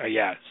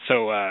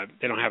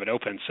don't have it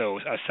open, so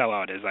a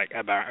sellout is like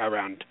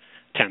around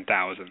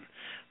 10,000,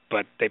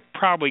 but they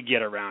probably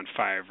get around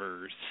 5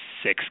 or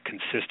 6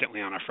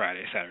 consistently on a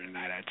Friday, Saturday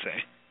night, I'd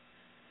say.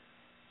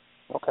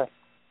 Okay.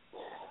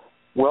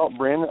 Well,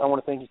 Brandon, I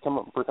want to thank you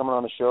for coming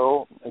on the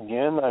show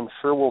again. I'm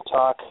sure we'll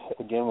talk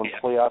again when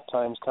playoff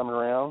time's coming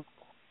around.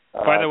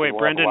 By the way,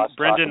 Brendan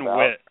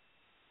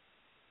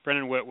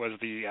Witt was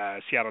the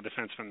Seattle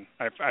defenseman.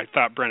 I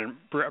thought Brian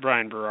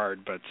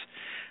Berard, but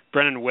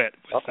Brendan Witt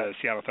was the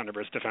Seattle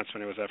Thunderbirds defenseman.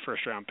 He was a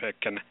first-round pick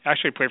and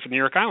actually played for the New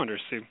York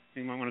Islanders. So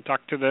you might want to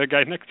talk to the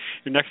guy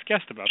your next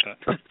guest about that.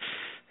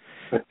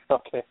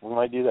 Okay, we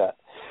might do that.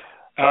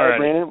 All right,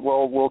 Brandon.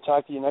 Well, we'll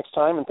talk to you next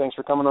time, and thanks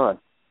for coming on.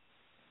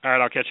 All right,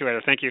 I'll catch you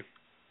later. Thank you.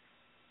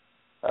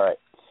 All right.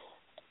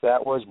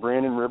 That was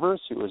Brandon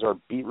Rivers, who is our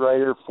beat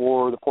writer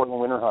for the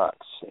Portland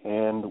Winterhawks.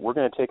 And we're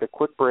going to take a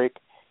quick break,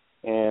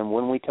 and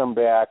when we come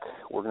back,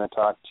 we're going to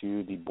talk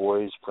to the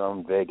boys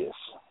from Vegas.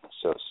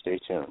 So stay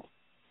tuned.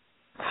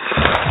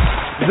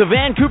 The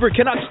Vancouver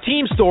Canucks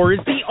team store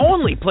is the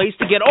only place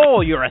to get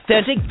all your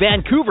authentic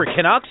Vancouver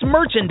Canucks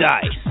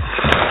merchandise.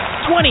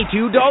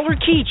 $22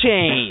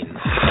 keychains.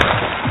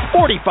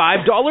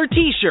 $45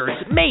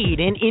 t-shirts made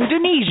in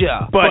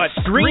Indonesia, but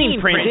screen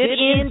printed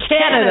in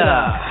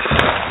Canada.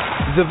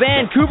 The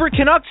Vancouver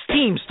Canucks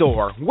team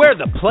store, where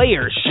the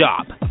players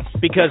shop.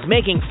 Because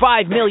making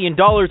 $5 million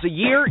a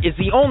year is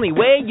the only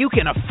way you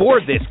can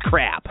afford this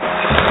crap.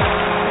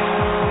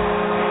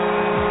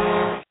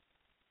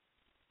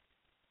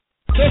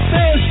 The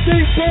Ferris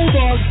State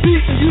Bulldogs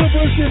beat the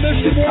University of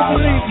Michigan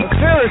Wolverines. The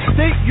Ferris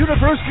State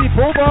University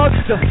Bulldogs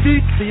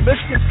defeat the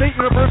Michigan State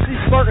University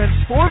Spartans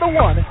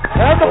 4-1,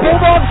 and the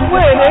Bulldogs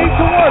win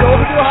 8-1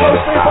 over the Ohio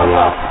State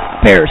Buckeyes.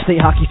 Ferris State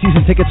hockey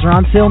season tickets are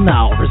on sale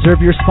now. Reserve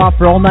your spot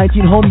for all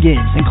 19 home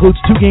games. Includes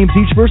 2 games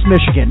each versus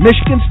Michigan,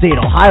 Michigan State,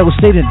 Ohio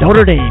State, and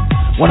Notre Dame.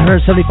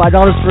 $175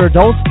 for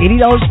adults,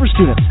 $80 for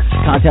students.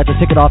 Contact the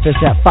ticket office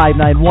at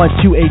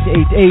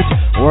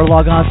 591-2888 or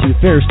log on to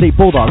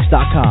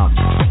FerrisStateBulldogs.com.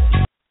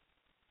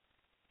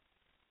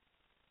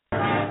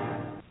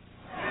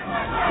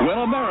 When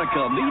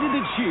America needed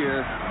to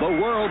cheer, the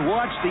world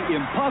watched the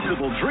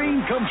impossible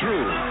dream come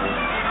true.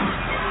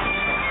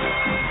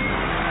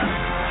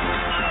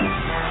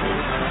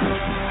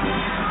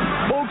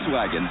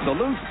 Volkswagen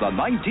salutes the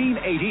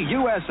 1980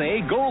 USA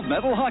gold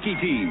medal hockey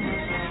team.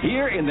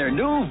 Here in their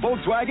new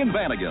Volkswagen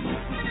Vanagon,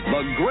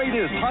 the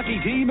greatest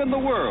hockey team in the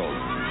world.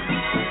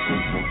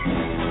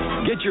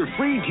 Get your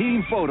free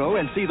team photo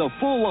and see the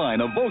full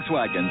line of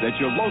Volkswagens at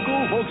your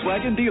local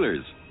Volkswagen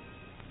dealers.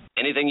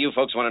 anything you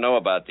folks want to know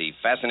about the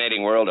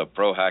fascinating world of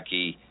pro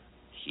hockey,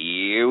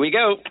 here we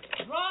go.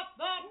 Drop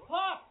that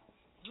puck!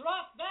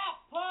 Drop that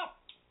puck!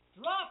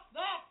 Drop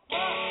that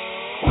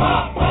puck!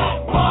 Drop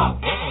that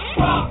puck!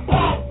 Drop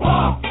that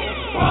puck!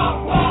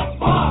 Drop that puck!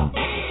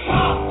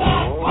 Drop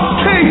that puck!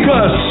 Take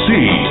a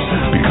seat,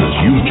 because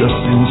you've just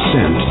been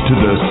sent to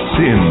the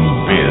Sin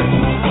Bin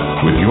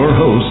with your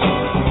host,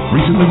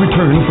 recently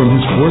returned from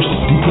his forced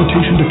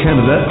deportation to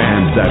Canada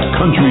and that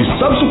country's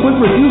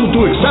subsequent refusal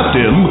to accept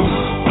him,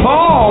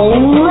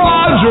 Paul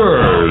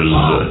Rogers.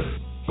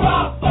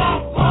 Drop that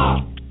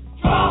puck!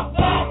 Drop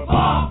that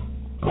puck!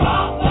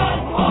 Drop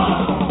that puck!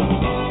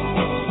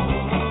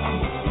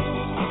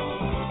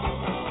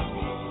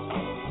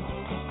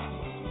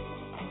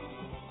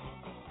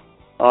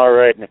 All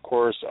right, and of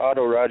course,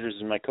 Otto Rogers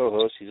is my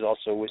co-host. He's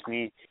also with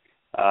me.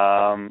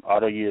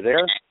 Otto, you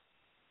there?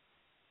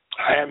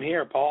 I am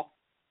here, Paul.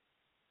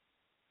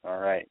 All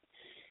right.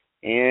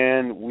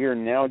 And we are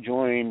now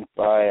joined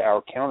by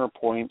our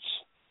counterparts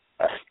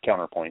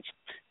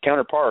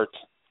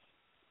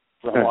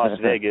from Las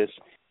Vegas.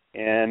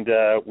 And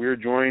we're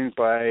joined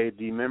by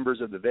the members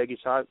of the Vegas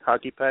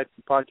Hockey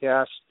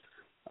Podcast,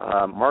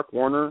 Mark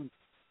Warner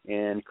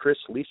and Chris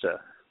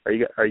Lisa. Are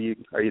you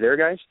there,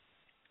 guys?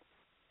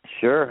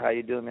 Sure. How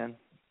you doing, man?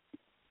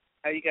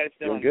 How you guys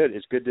doing? Doing good.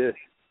 It's good to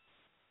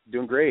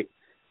doing great.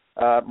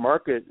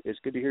 Mark, it's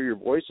good to hear your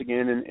voice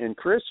again. And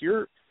Chris,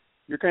 you're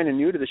kind of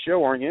new to the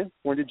show, aren't you?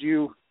 When did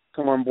you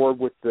come on board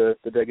with the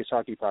Vegas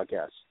Hockey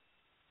Podcast?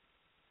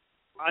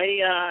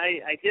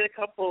 I did a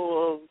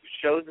couple of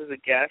shows as a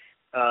guest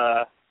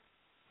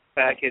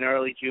back in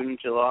early June and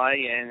July,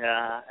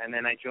 and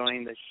then I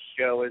joined the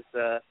show as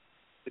the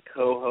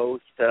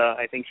co-host.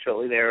 I think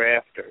shortly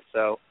thereafter.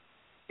 So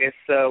it's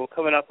we're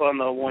coming up on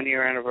the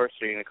 1-year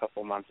anniversary in a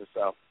couple of months or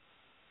so.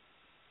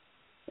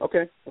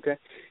 Okay.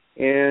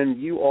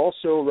 And you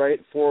also write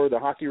for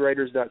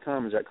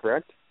thehockeywriters.com, is that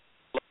correct?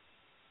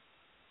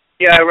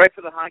 Yeah, I write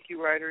for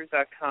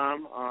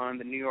thehockeywriters.com on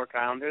the New York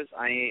Islanders.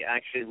 I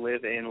actually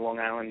live in Long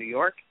Island, New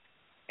York,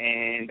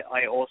 and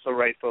I also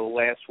write for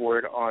Last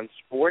Word on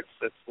Sports.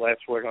 That's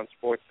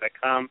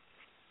lastwordonsports.com,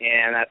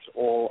 and that's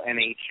all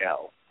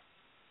NHL.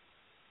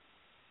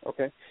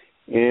 Okay.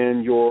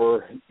 And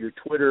your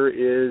Twitter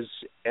is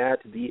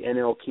at the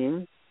NL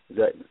King. Is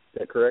that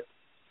correct?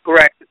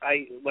 Correct.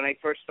 When I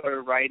first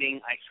started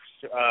writing, I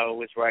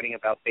was writing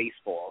about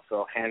baseball,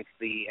 so hence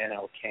the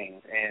NL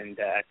King. And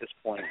at this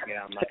point, I'm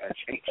not going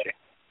to change it.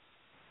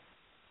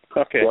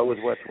 Okay. What was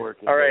what's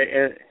working? All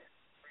right.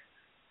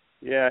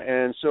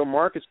 And so,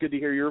 Mark, it's good to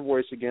hear your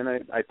voice again.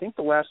 I think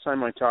the last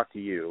time I talked to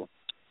you,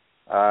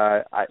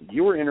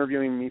 you were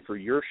interviewing me for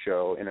your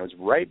show, and it was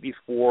right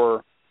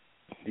before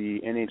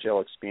the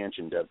NHL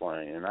expansion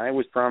deadline. And I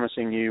was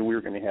promising you we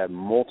were going to have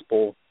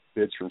multiple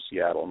bids from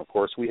Seattle, and of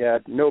course we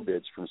had no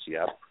bids from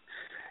Seattle.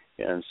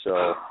 And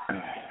so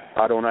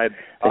Otto and I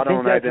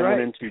then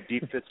went into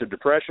deep fits of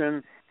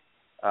depression.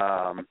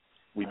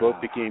 We both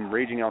became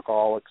raging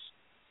alcoholics.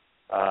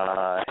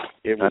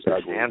 It was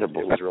ugly.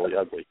 It was really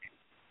ugly.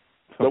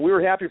 But we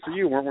were happy for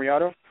you, weren't we,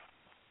 Otto?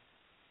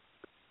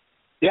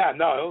 Yeah,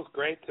 no, it was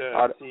great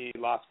to see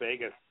Las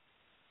Vegas.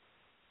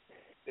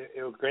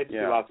 It was great to see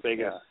Las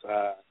Vegas,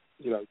 have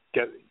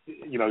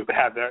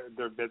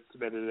their bids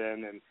submitted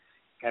in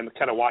and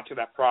kind of watching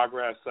that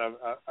progress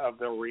of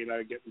the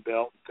arena getting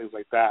built and things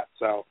like that.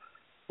 So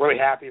really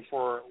happy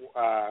for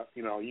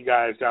you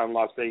guys down in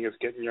Las Vegas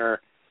getting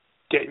your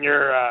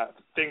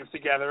things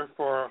together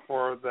for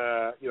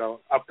the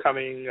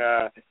upcoming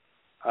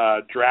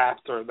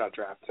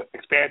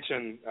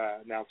expansion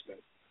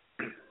announcement.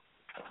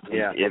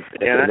 Yeah,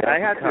 and I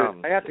have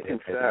to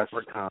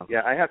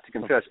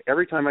confess.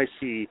 Every time I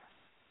see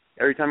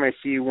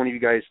one of you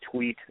guys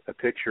tweet a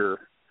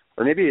picture,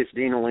 or maybe it's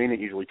Dana Lane that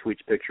usually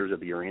tweets pictures of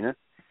the arena,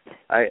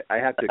 I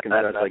have to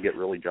confess I get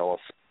really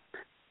jealous.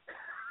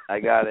 I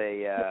got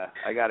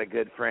a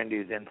good friend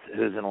who's an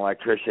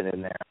electrician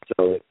in there.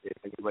 So if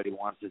anybody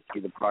wants to see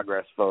the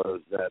progress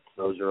photos,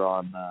 those are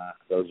on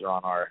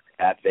our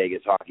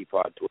 @Vegas Hockey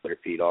Pod Twitter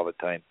feed all the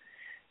time.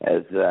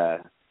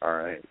 All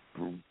right.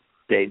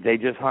 They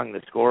just hung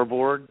the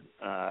scoreboard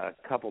a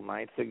couple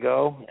nights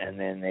ago, and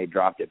then they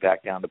dropped it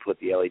back down to put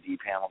the LED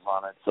panels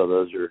on it. So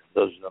those are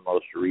the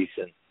most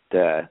recent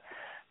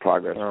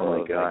progress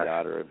photos I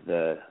got of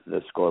the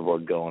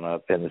scoreboard going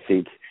up, and the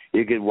seats.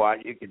 You could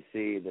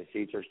see the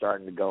seats are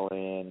starting to go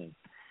in,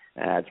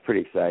 and it's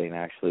pretty exciting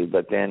actually.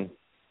 But then,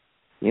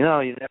 you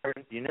never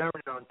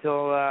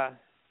know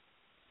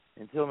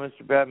until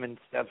Mr. Bettman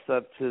steps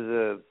up to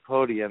the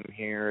podium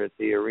here at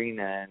the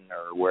arena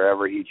or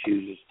wherever he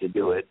chooses to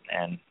do it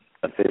and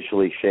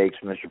officially shakes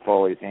Mr.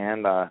 Foley's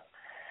hand. The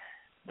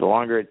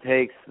longer it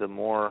takes, the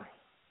more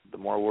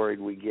worried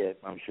we get.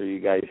 I'm sure you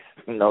guys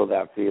know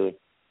that feeling.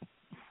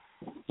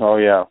 Oh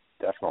yeah,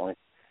 definitely.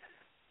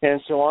 And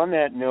so on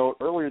that note,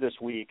 earlier this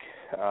week,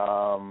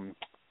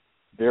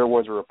 there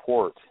was a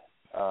report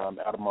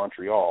out of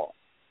Montreal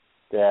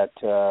that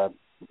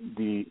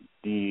the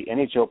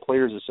NHL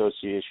Players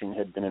Association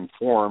had been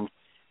informed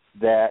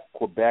that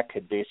Quebec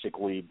had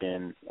basically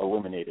been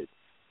eliminated.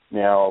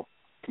 Now,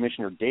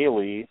 Commissioner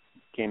Daly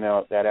came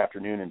out that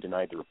afternoon and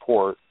denied the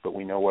report, but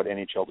we know what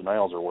NHL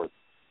denials are worth.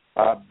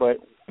 But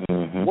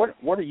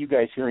what are you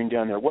guys hearing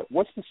down there?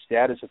 What's the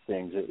status of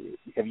things?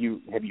 Have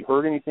you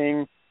heard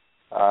anything?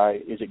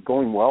 Is it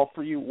going well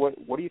for you? What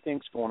do you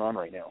think's going on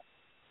right now?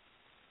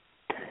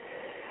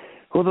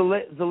 Well,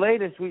 the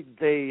latest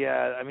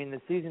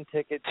the season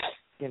tickets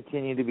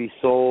continue to be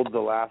sold. The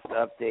last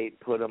update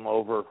put them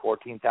over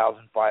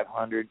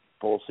 14,500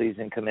 full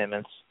season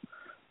commitments.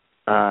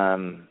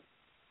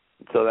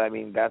 So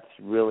that's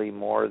really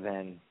more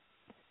than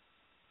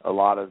a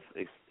lot of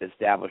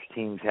established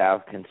teams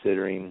have,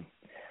 considering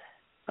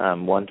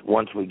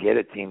once we get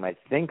a team, I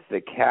think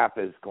the cap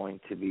is going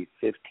to be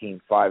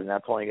 15,500, and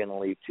that's only going to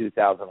leave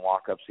 2,000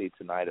 walk-up seats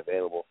a night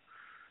available.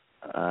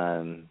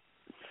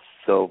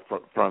 So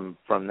from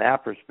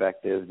that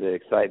perspective, the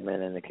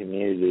excitement in the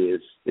community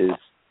is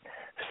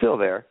still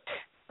there.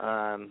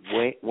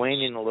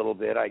 Waning a little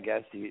bit, I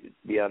guess, to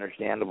be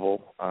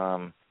understandable.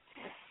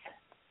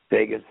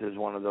 Vegas is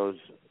one of those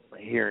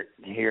here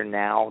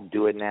now,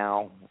 do it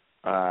now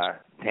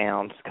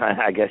towns, kind of,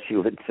 I guess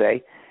you would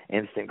say,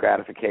 instant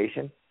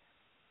gratification.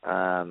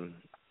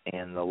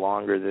 And the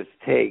longer this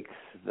takes,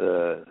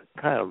 there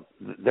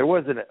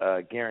wasn't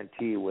a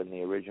guarantee when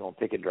the original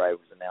ticket drive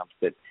was announced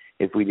that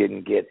if we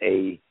didn't get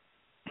a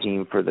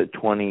team for the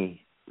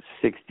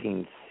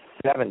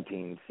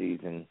 2016-17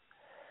 season,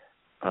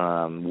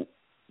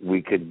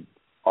 we could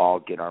all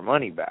get our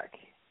money back.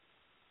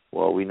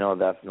 Well, we know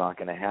that's not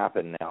going to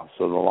happen now.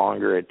 So the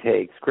longer it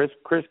takes, Chris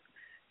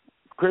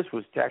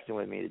was texting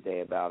with me today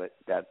about it,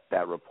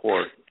 that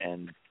report,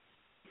 and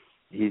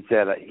he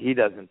said he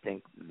doesn't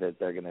think that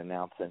they're going to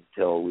announce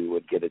until we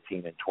would get a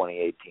team in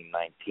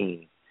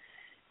 2018-19.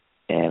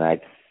 And I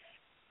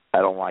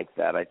don't like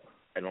that. I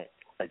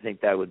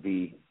think that would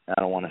be, I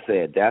don't want to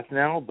say a death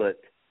knell,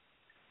 but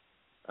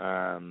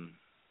I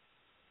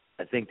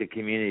think the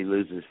community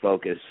loses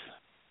focus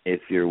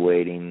if you're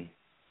waiting.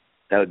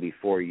 That would be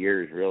 4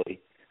 years, really,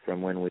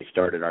 from when we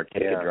started our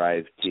ticket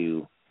drive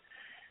to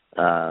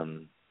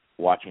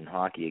watching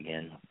hockey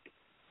again.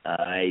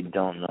 I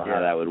don't know how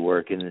that would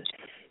work. And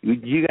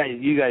you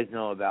guys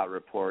know about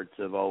reports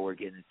of, we're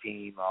getting a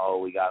team,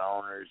 we got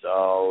owners,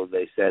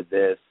 they said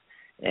this,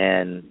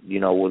 and you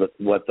know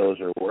what those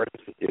are worth.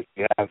 If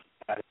you have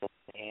that in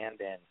hand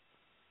and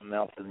something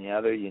else in the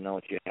other, you know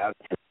what you have.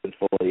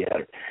 Fully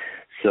other.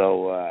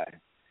 So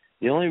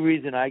the only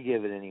reason I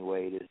give it any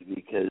weight is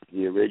because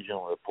the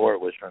original report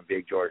was from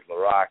Big George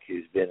LaRock,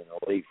 who's been in the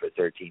league for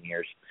 13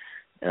 years.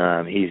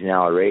 He's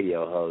now a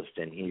radio host,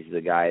 and he's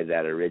the guy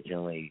that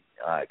originally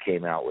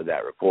came out with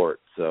that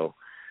report. So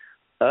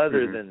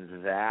other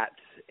than that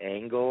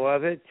angle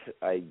of it,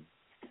 I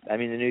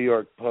mean, the New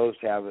York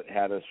Post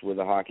had us with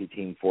a hockey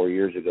team 4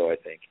 years ago, I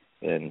think,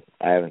 and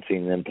I haven't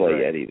seen them play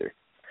yet either.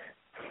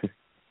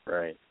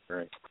 Right.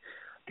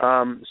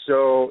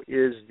 So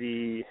is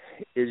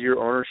your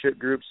ownership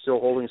group still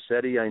holding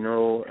steady? I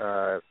know.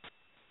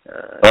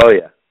 You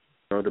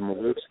know, the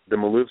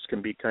Maloofs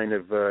can be kind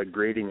of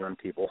grating on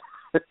people.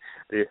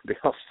 they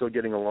all still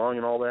getting along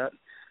and all that.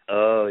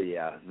 Oh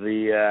yeah.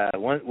 The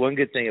one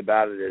good thing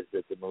about it is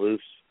that the Maloofs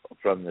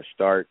from the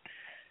start,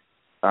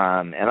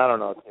 and I don't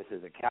know if this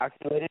is a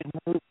calculated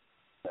move,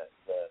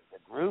 the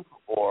group,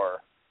 or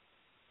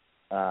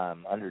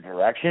under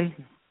direction,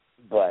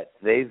 but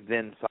they've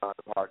been solid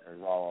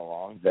partners all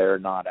along. They're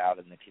not out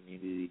in the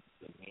community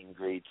meet and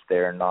greets.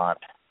 They're not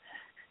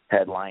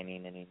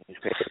headlining any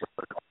newspaper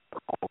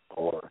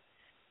or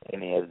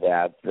any of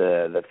that.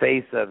 The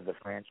face of the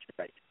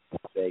franchise,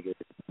 Vegas,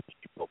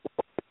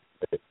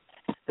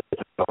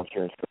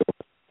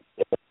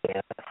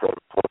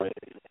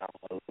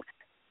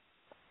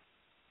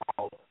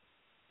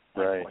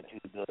 right.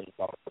 $1.2 billion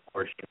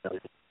portion of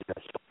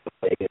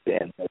Vegas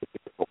and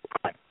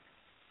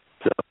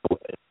so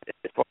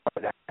as far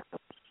as that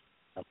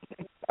goes,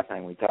 last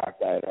time we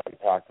talked, I already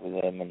talked with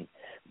him and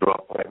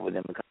broke with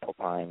him a couple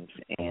times,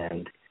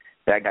 and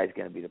that guy's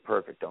going to be the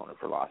perfect owner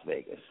for Las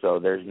Vegas. So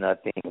there's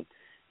nothing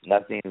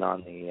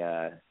on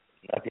the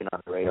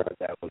radar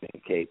that would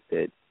indicate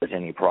that there's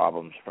any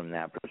problems from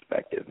that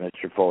perspective.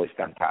 Mr. Foley's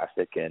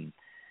fantastic, and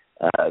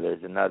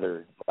there's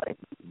another, like,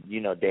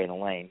 Dana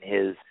Lane,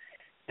 his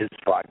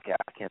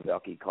podcast, Ken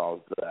Belke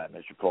calls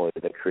Mr. Foley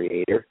the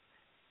creator,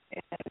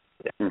 and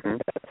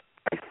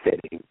that's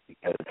fitting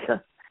because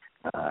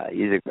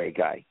he's a great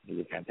guy. He's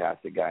a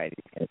fantastic guy, and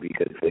he's going to be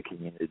good for the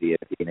community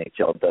if the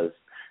NHL does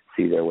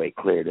see their way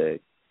clear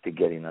to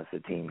getting us a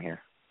team here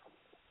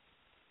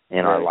in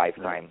our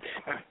lifetime.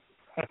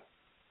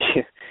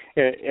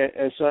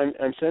 And so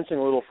I'm sensing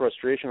a little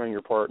frustration on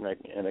your part,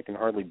 and I can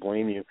hardly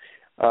blame you.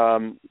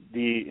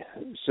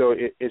 So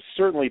it's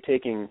certainly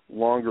taking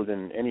longer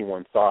than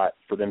anyone thought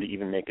for them to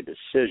even make a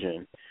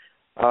decision.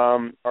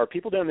 Are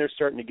people down there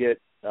starting to get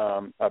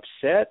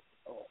upset,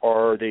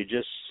 or are they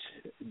just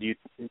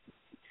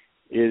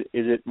is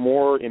it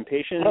more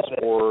impatience,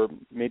 or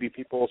maybe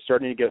people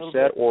starting to get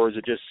upset, or is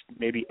it just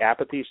maybe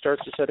apathy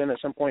starts to set in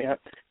at some point?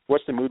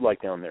 What's the mood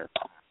like down there?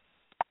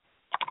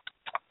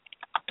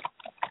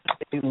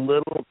 a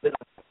little bit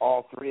of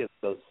all three of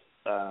those.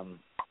 I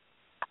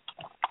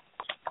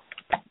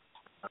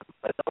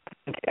don't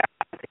think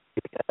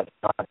as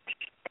much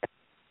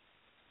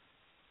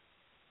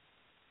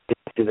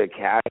to the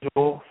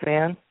casual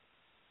fan.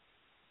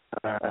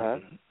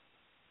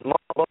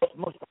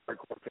 Most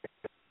hardcore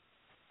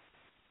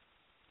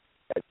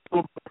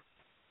fans.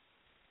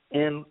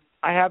 And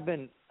I have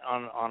been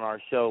on our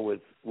show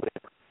with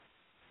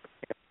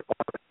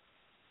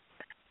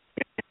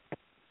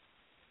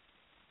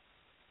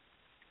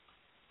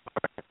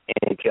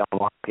NHL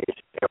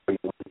markets every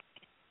week.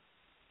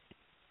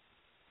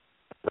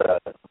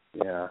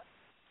 Yeah.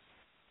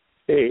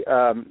 Hey,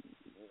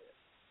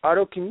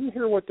 Otto, can you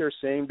hear what they're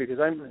saying? Because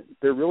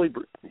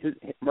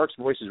Mark's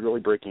voice is really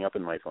breaking up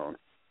in my phone.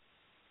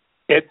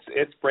 It's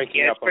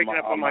breaking up. It's breaking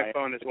up on my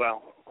phone as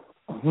well.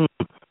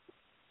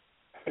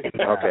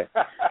 Okay.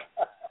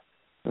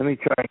 Let me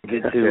try and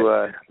get to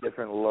a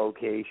different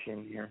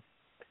location here.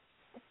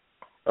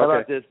 How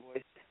about this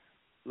voice?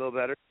 A little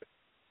better?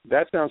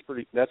 That sounds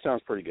pretty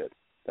good.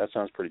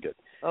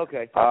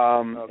 Okay.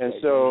 And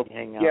so,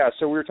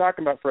 so we were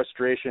talking about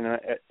frustration,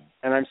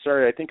 and I'm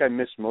sorry, I think I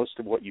missed most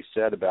of what you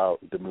said about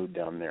the mood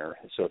down there.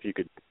 So if you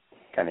could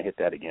kind of hit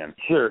that again.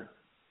 Sure.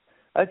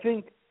 I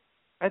think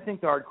the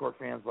hardcore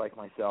fans like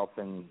myself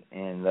and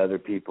the other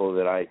people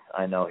that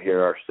I know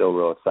here are still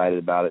real excited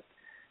about it.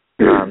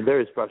 There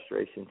is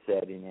frustration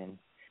setting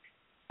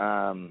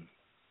in.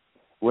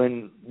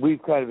 When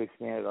we've kind of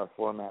expanded our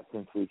format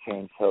since we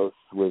changed hosts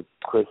with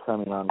Chris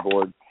coming on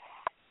board,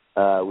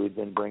 we've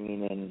been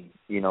bringing in,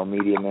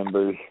 media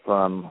members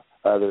from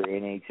other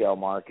NHL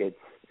markets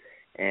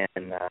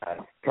and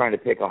trying to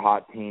pick a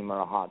hot team or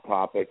a hot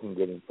topic and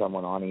getting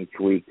someone on each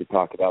week to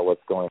talk about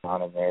what's going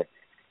on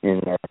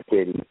in their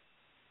city.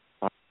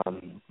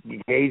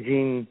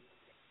 Gauging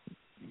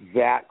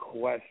that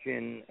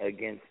question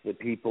against the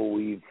people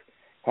we've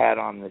had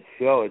on the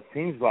show, it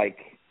seems like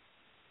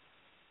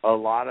a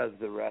lot of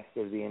the rest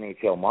of the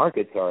NHL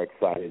markets are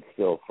excited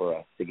still for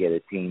us to get a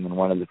team. And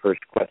one of the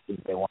first questions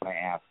they want to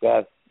ask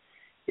us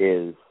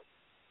is,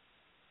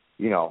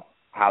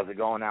 how's it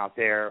going out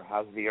there?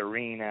 How's the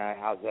arena?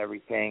 How's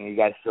everything? Are you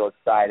guys still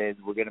excited?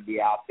 We're going to be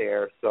out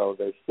there. So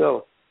there's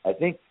still, I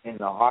think, in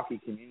the hockey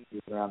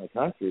communities around the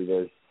country,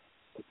 there's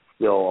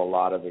still a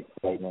lot of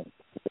excitement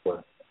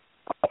for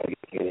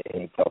get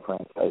an NHL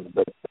franchise.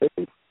 But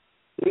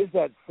there's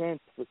that sense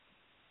that,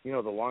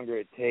 the longer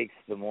it takes,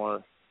 the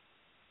more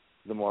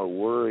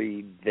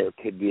worried there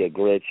could be a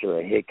glitch or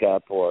a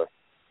hiccup, or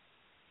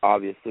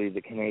obviously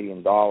the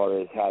Canadian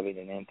dollar is having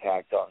an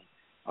impact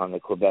on the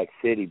Quebec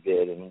City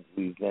bid, and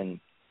we've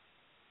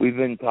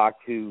been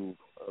talked to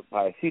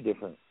by a few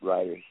different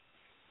writers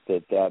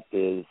that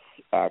is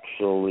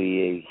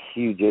actually a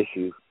huge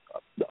issue.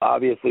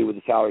 Obviously, with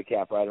the salary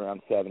cap right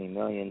around $70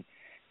 million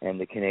and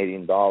the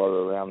Canadian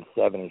dollar around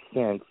 70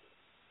 cents,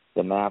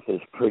 the math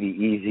is pretty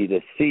easy to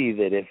see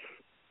that if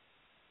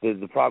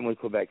the problem with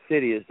Quebec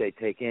City is they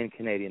take in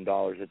Canadian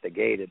dollars at the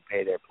gate and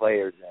pay their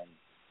players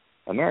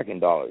in American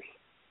dollars.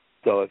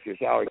 So if your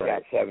salary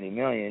cap's $70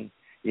 million,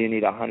 you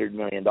need $100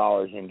 million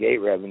in gate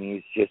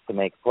revenues just to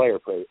make player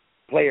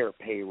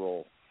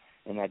payroll,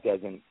 and that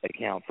doesn't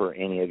account for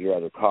any of your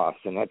other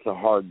costs. And that's a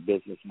hard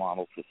business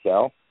model to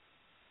sell.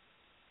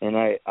 And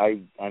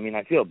I mean,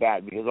 I feel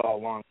bad because all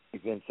along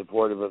we've been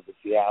supportive of the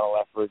Seattle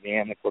effort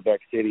and the Quebec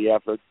City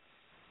effort.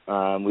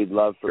 We'd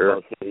love for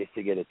both cities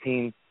to get a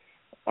team.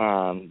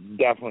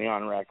 Definitely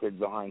on record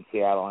behind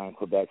Seattle and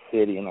Quebec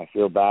City, and I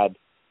feel bad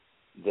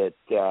that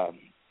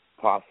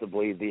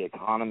possibly the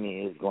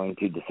economy is going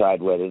to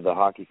decide whether the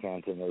hockey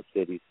fans in those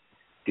cities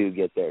do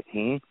get their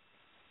team.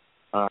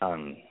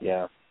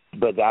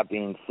 But that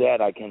being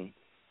said, I can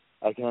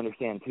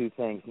understand two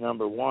things.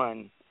 Number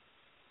one,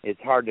 it's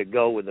hard to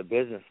go with a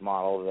business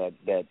model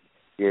that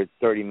you're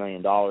 $30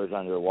 million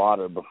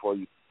underwater before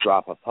you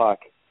drop a puck.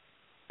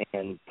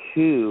 And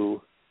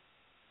two,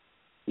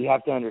 you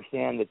have to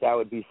understand that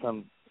would be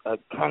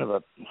kind of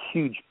a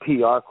huge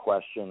PR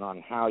question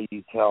on how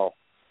you tell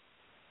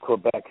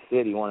Quebec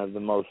City, one of the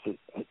most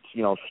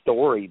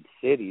storied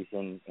cities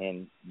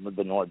in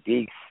the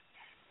Nordiques,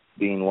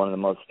 being one of the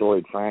most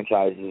storied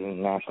franchises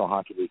in National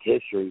Hockey League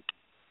history,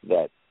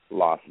 that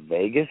Las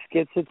Vegas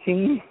gets a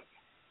team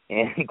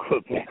and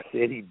Quebec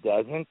City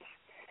doesn't.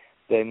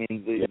 I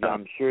mean,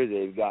 I'm sure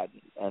they've got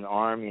an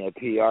army of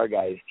PR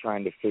guys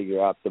trying to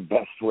figure out the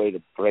best way to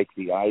break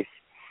the ice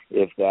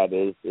if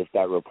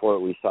that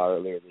report we saw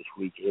earlier this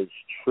week is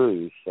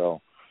true. So,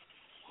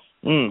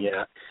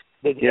 it's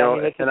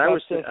a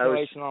tough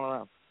situation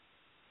all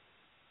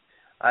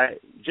around.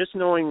 Just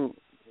knowing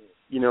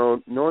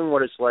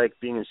what it's like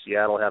being in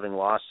Seattle, having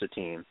lost a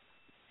team,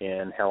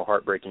 and how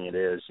heartbreaking it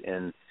is,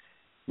 and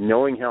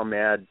knowing how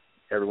mad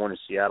everyone in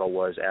Seattle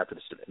was after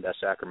the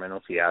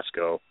Sacramento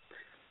fiasco.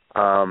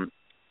 I'm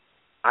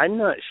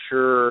not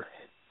sure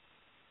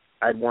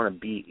I'd want to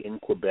be in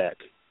Quebec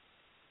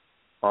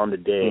on the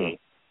day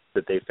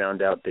that they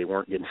found out they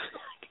weren't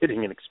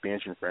getting an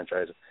expansion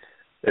franchise.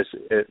 I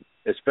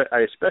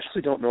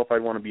especially don't know if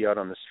I'd want to be out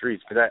on the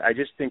streets, because I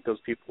just think those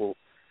people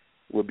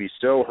would be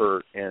so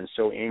hurt and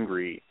so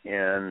angry,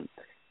 and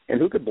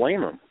who could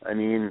blame them? I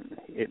mean,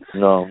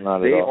 no,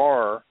 not at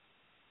all.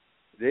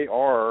 They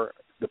are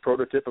the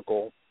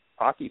prototypical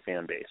hockey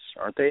fan base,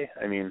 aren't they?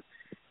 I mean,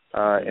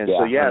 and yeah,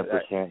 so yeah,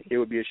 100%. it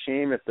would be a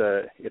shame if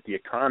the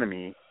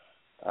economy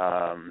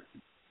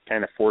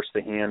kind of forced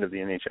the hand of the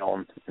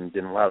NHL and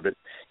didn't allow it.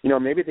 But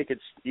maybe they could,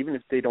 even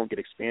if they don't get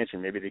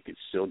expansion, maybe they could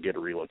still get a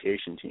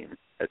relocation team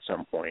at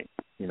some point.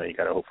 You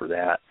got to hope for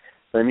that.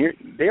 But I mean,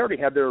 they already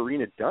have their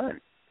arena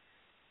done.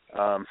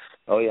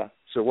 Oh yeah.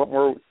 So what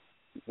more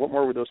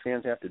would those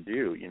fans have to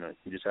do? You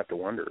just have to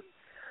wonder.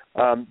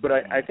 But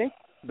I think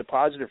the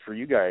positive for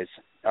you guys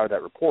out of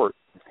that report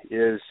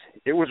is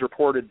it was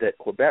reported that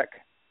Quebec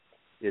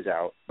is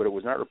out, but it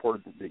was not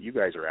reported that you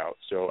guys are out.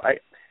 So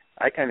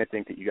I kind of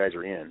think that you guys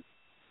are in.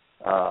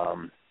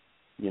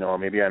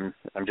 Maybe I'm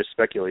just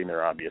speculating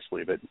there,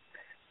 obviously, but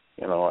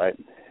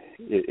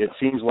it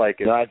seems like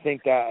no. I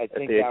think that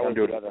was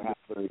the other half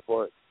of the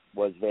report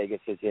was Vegas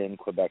is in,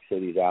 Quebec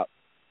City's out.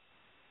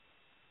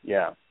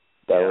 Yeah,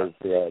 that was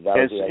the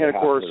and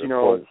of course,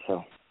 report,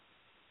 so.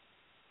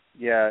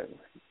 Yeah,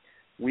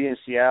 we in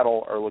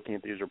Seattle are looking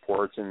at these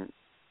reports, and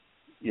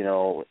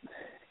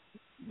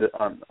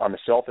on the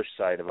selfish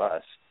side of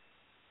us,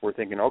 we're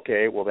thinking,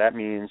 okay, well that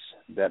means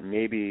that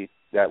maybe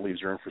that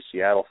leaves room for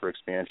Seattle for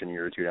expansion a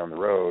year or two down the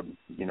road.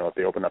 If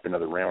they open up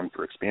another round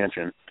for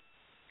expansion,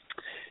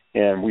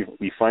 and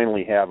we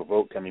finally have a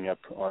vote coming up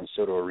on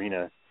Soto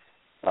Arena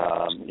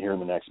here in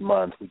the next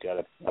month. We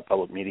got a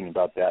public meeting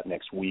about that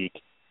next week.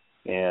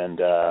 And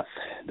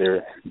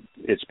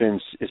it's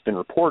been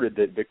reported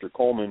that Victor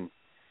Coleman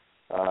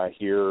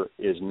here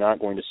is not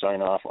going to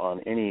sign off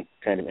on any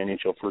kind of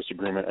NHL first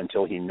agreement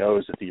until he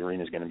knows that the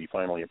arena is going to be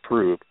finally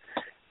approved.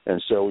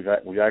 And so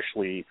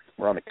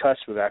we're on the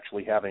cusp of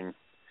actually having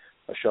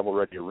a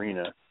shovel-ready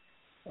arena.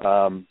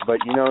 But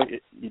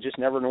you just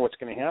never know what's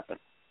going to happen.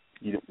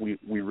 We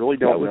really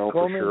don't know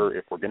Coleman, for sure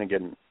if we're going to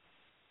get.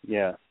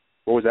 Yeah.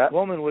 What was that?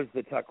 Coleman was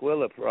the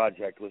Tukwila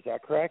project. Was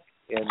that correct?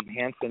 And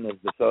Hansen is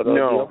the Soto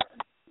deal?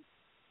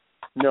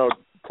 No,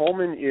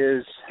 Coleman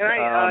is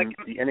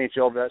the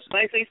NHL vest. Can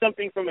I say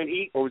something from an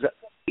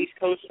East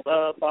Coast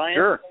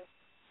buy-in?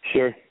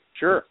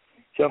 Sure.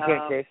 Jump in,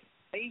 Chris.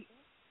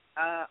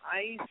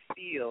 I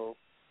feel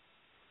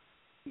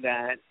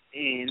that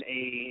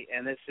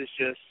and this is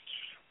just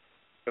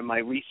from my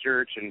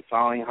research and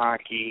following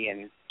hockey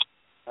and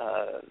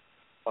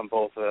on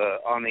both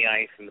on the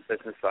ice and the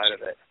business side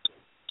of it,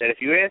 that if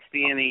you ask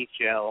the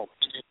NHL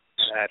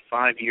that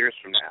 5 years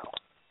from now,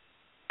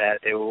 that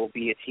there will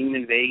be a team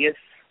in Vegas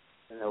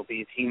and there will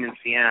be a team in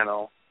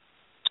Seattle,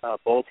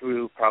 both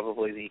through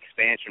probably the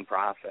expansion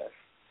process,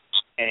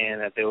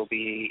 and that there will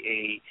be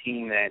a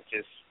team that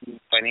just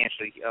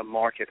financially a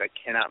market that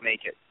cannot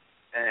make it.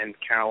 And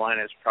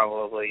Carolina is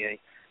probably,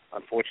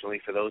 unfortunately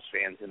for those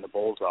fans, in the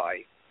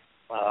bullseye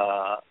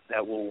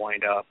that will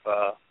wind up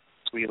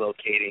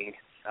relocating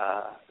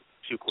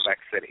to Quebec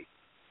City.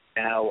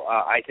 Now,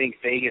 I think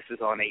Vegas is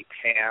on a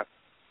path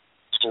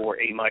for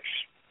a much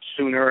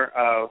sooner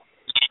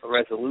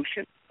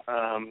resolution.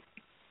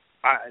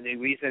 The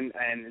reason,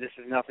 and this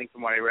is nothing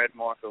from what I read,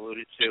 Mark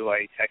alluded to,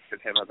 I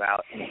texted him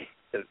about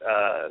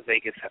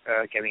Vegas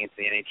getting into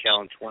the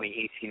NHL in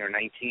 2018 or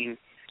 19.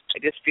 I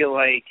just feel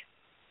like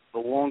the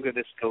longer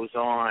this goes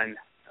on,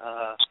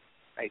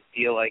 I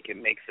feel like it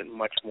makes it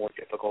much more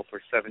difficult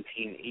for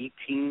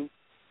 17-18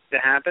 to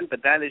happen.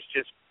 But that's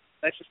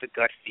just a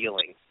gut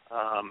feeling.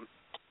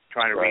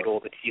 Trying to read all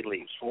the tea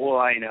leaves. For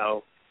all I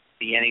know,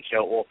 the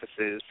NHL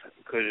offices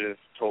could have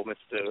told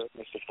Mr.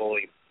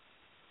 Foley,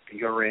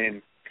 you're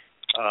in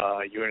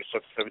a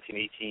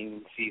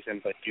 17-18 season,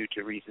 but due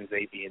to reasons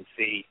A, B, and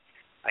C,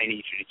 I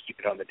need you to keep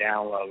it on the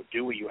down low.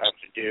 Do what you have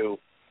to do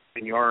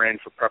in your end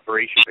for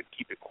preparation, but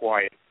keep it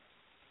quiet.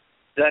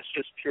 That's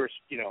just pure,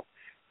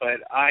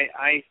 But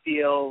I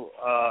feel,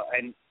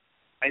 and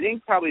I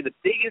think probably the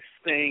biggest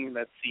thing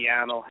that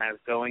Seattle has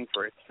going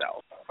for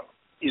itself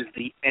is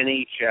the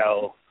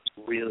NHL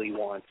really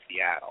wants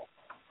Seattle.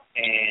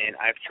 And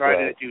I've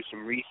tried to do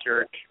some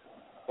research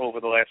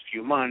over the last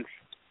few months,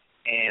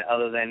 and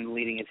other than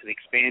leading into the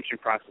expansion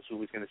process, who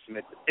was going to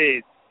submit the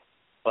bid,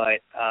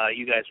 but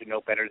you guys would know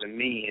better than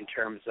me in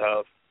terms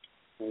of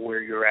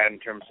where you're at in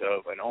terms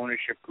of an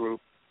ownership group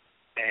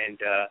and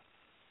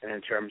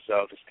in terms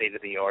of a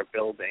state-of-the-art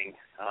building,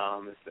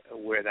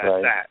 where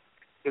that's at.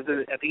 Because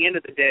at the end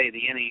of the day,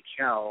 the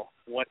NHL,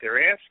 what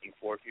they're asking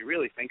for, if you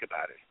really think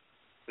about it,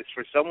 is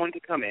for someone to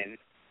come in,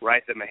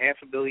 write them a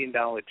 $500 million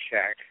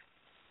check,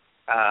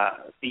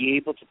 be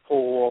able to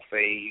pull off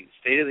a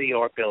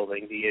state-of-the-art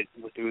building, be it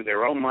through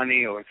their own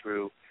money or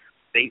through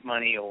state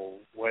money or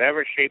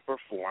whatever shape or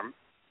form,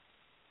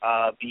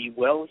 be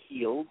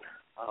well-heeled,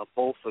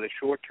 both for the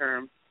short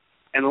term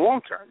and the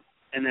long term.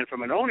 And then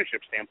from an ownership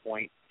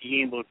standpoint,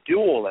 being able to do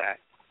all that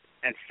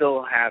and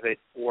still have it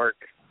work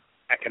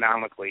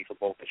economically for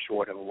both the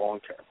short and the long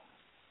term.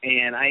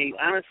 And I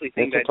honestly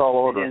think that's a tall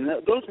order. And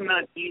those are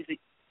not easy.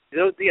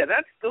 Those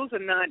are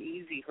not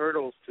easy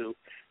hurdles to.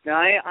 Now,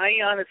 I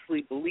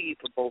honestly believe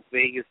for both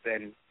Vegas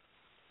and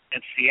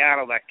in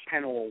Seattle that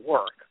can all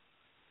work.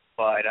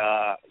 But,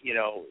 you're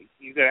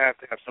going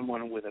to have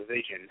someone with a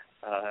vision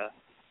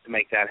to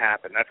make that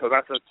happen.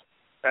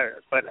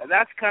 But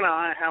that's kind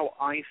of how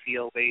I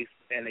feel based,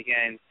 and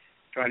again,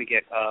 trying to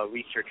get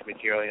research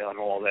material on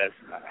all this,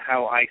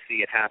 how I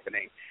see it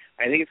happening.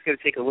 I think it's going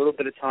to take a little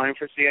bit of time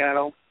for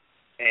Seattle,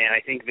 and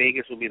I think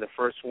Vegas will be the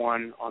first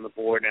one on the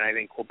board, and I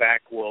think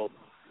Quebec will,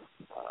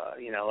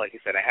 like I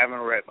said, I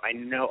haven't read. I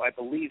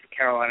believe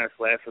Carolina's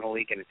last in the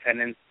league in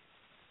attendance.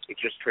 They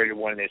just traded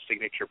one of their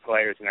signature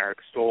players in Eric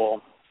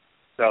Stoll.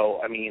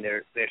 So, I mean,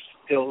 they're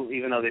still,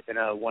 even though they've been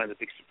one of the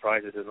big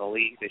surprises in the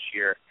league this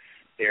year,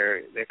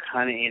 they're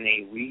kind of in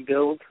a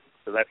rebuild.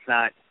 So that's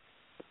not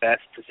the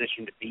best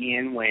position to be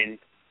in when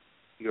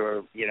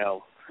you're,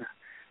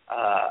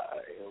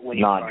 when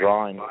you're not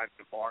drawing the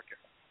market.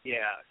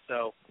 Yeah.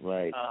 So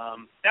right.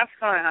 That's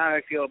kind of how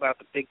I feel about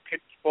the big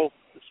picture, both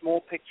the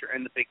small picture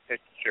and the big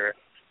picture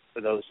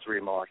for those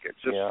three markets.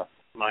 Just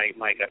my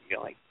gut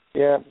feeling.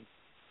 Yeah,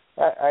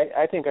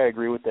 I think I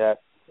agree with that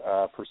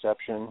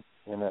perception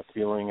and that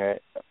feeling.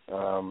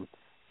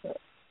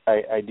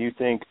 I do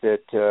think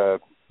that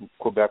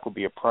Quebec will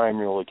be a prime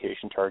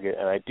relocation target,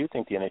 and I do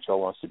think the NHL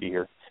wants to be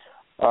here.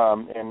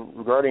 And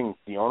regarding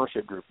the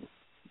ownership group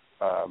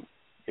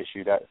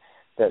issue, that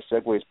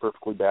segues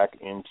perfectly back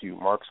into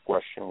Mark's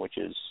question, which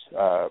is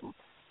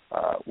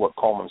what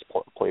Coleman's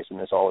place in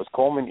this all is.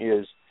 Coleman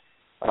is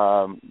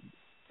an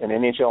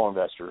NHL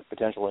investor,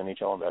 potential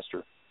NHL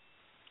investor,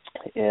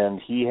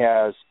 and he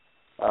has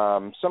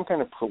some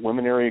kind of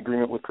preliminary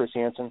agreement with Chris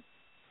Hansen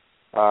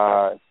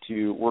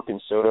to work in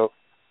Soto,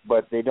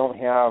 but they don't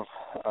have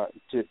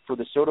for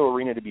the Soto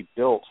Arena to be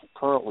built.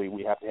 Currently,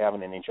 we have to have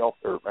an an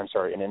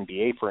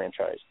NBA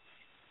franchise,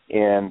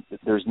 and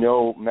there's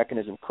no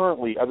mechanism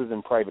currently other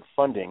than private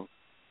funding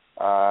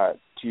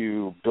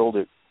to build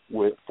it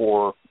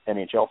for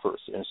NHL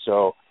first. And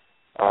so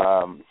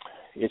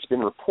it's been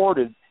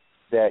reported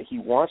that he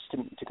wants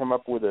to come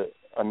up with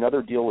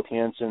another deal with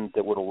Hansen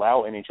that would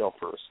allow NHL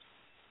first,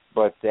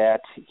 but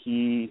that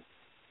he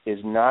is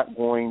not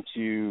going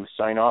to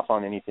sign off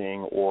on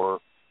anything or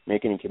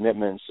make any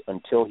commitments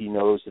until he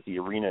knows that the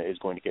arena is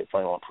going to get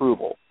final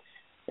approval.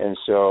 And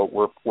so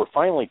we're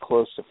finally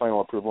close to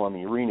final approval on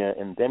the arena,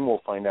 and then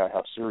we'll find out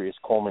how serious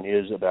Coleman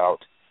is about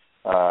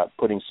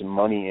putting some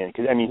money in.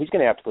 Because, I mean, he's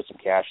going to have to put some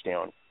cash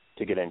down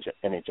to get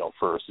NHL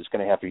first. It's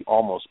going to have to be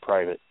almost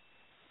private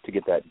to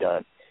get that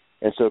done.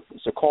 And so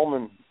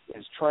Coleman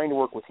is trying to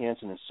work with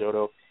Hansen and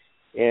Soto.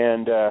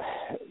 And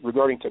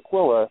regarding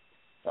Tequila,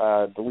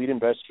 the lead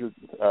investor,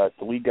 the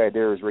lead guy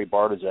there is Ray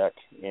Bartosek,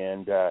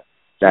 and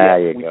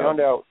we found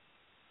out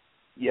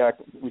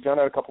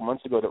a couple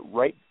months ago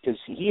that because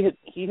he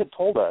had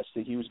told us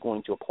that he was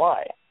going to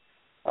apply,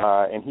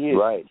 and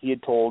he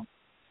had told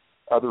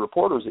other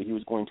reporters that he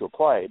was going to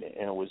apply,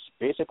 and it was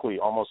basically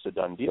almost a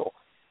done deal.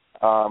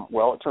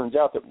 Well, it turns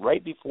out that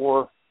right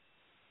before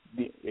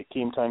it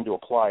came time to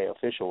apply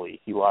officially,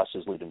 he lost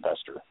his lead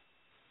investor,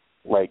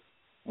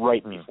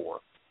 before.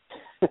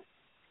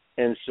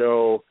 And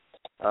so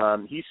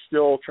he's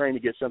still trying to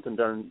get something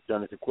done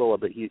at Tequila,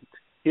 but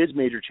his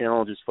major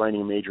challenge is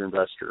finding a major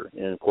investor,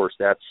 and of course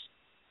that's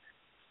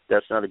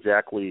not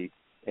exactly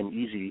an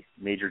easy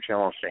major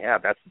challenge to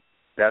have. That's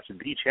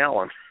the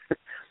challenge.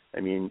 I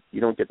mean, you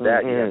don't get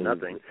that, you have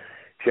nothing.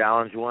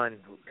 Challenge one,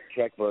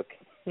 checkbook.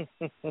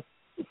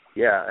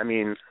 Yeah, I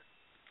mean,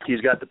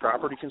 he's got the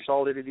property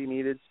consolidated he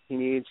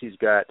needs. He's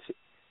got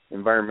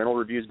environmental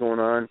reviews going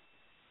on.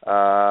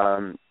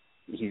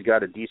 He's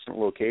got a decent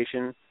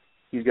location.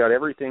 He's got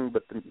everything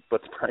but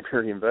the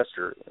primary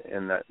investor,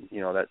 and that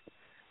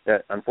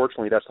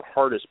unfortunately that's the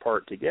hardest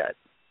part to get.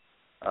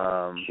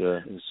 Sure.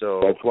 And so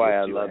that's why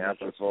I love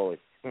Mr. Foley.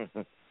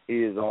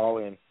 He is all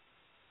in.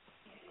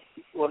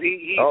 Well,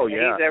 he's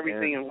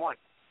everything in one.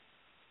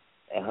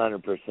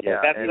 100%.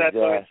 Yeah, that's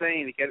what I'm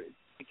saying.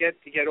 To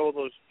get all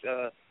those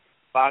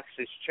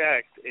boxes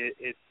checked,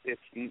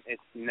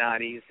 it's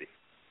not easy.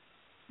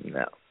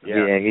 No.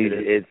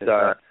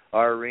 Yeah.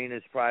 Our arena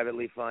is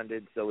privately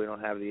funded, so we don't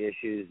have the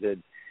issues that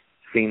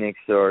Phoenix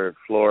or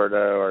Florida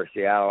or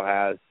Seattle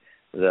has.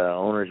 The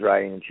owner's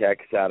writing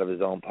checks out of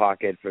his own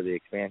pocket for the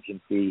expansion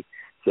fee,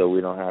 so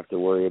we don't have to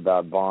worry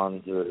about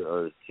bonds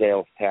or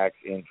sales tax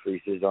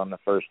increases on the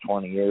first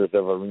 20 years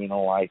of arena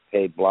life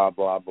paid, blah,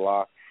 blah,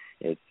 blah.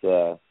 It's,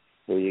 here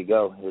you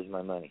go, here's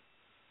my money.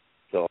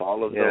 So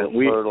all of those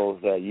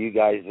hurdles that you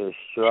guys are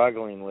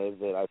struggling with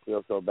that I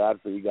feel so bad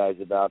for you guys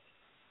about,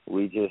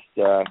 we just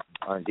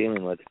aren't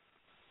dealing with.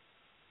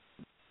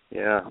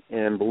 Yeah,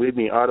 and believe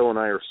me, Otto and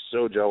I are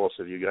so jealous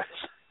of you guys.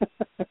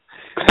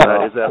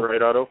 Is that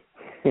right, Otto?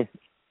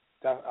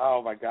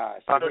 Oh my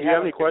gosh! Otto, do you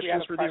have any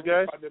questions for these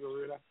guys?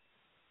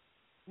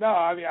 No,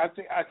 I mean, I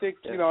think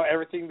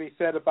everything they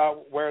said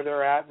about where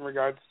they're at in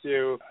regards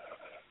to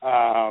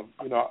the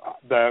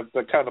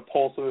kind of the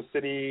pulse of the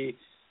city,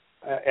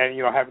 and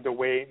having to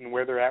wait and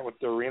where they're at with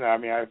the arena. I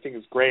mean, I think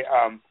it's great.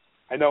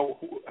 I know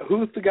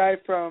who's the guy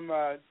from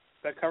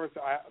that covers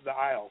the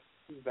aisle.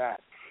 Who's that?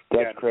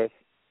 That's Chris.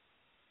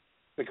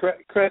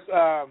 Chris,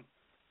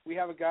 we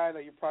have a guy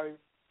that you're probably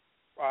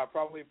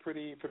probably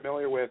pretty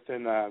familiar with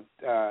in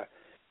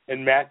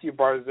Matthew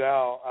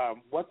Barzal.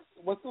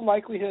 What's the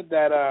likelihood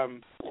that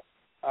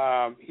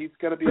he's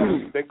going to be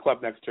on the big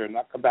club next year and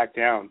not come back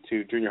down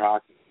to junior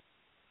hockey?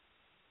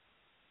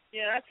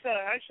 Yeah, that's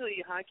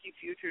actually Hockey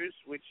Futures,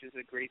 which is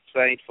a great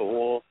site for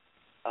all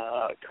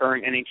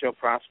current NHL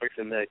prospects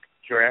and the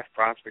draft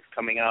prospects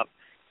coming up,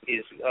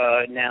 is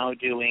now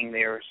doing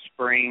their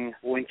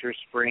winter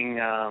spring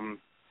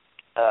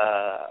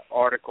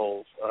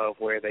articles of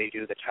where they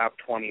do the top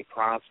 20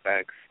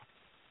 prospects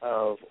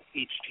of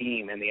each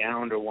team, and the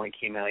Islander one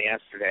came out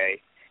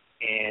yesterday,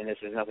 and this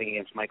is nothing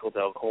against Michael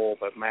Del Cole,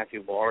 but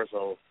Matthew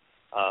Barzal,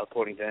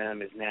 according to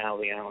them, is now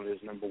the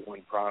Islanders' number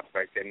one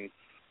prospect, and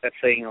that's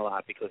saying a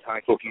lot because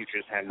Hockey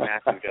Futures had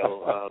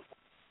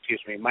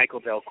Michael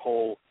Del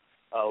Cole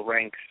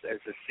ranks as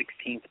the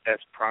 16th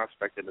best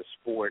prospect in the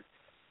sport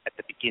at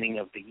the beginning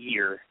of the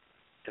year,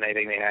 and I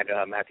think they had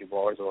Matthew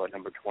Barzal at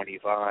number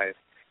 25.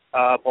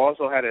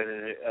 Barzal had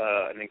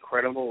an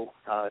incredible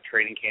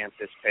training camp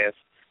this past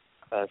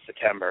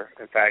September.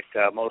 In fact,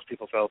 most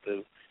people felt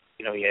that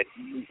he had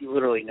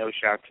literally no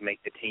shot to make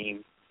the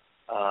team.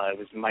 It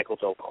was Michael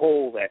Del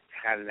Cole that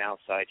had an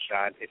outside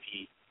shot if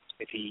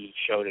he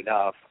showed it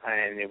up,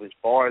 and it was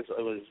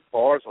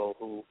Barzal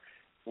who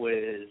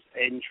was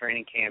in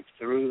training camp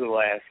through the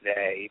last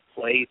day,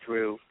 played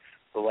through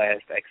the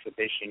last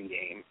exhibition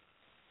game,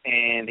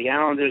 and the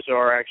Islanders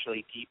are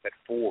actually deep at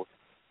 4.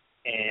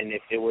 And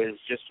if there was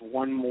just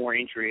one more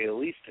injury, at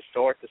least to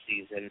start the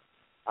season,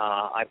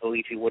 I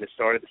believe he would have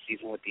started the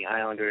season with the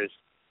Islanders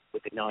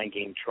with the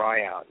 9-game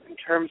tryout. In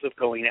terms of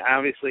going,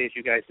 obviously, as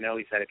you guys know,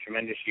 he's had a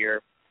tremendous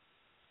year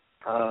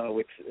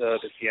with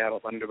the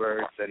Seattle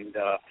Thunderbirds, and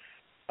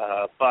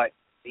but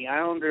the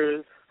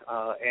Islanders,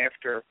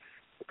 after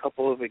a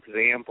couple of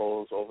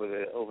examples over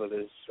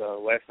this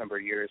last number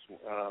of years,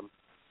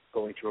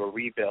 going through a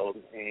rebuild,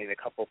 and a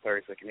couple of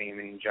players like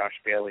naming Josh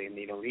Bailey and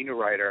Nino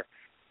Niederreiter,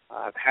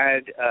 I've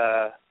had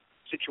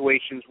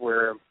situations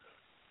where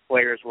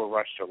players were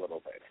rushed a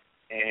little bit,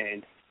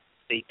 and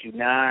they do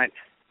not.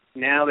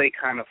 Now they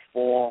kind of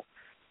fall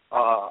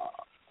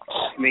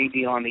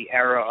maybe on the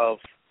era of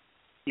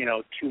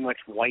too much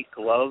white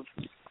glove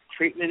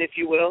treatment, if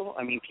you will.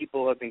 I mean,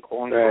 people have been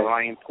calling for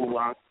Ryan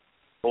Pulock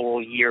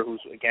all year,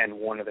 who's again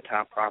one of the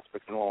top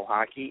prospects in all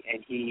hockey,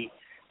 and he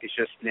is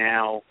just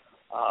now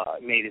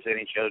made his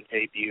NHL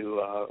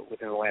debut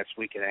within the last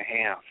week and a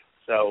half.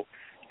 So.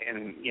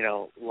 And,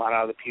 a lot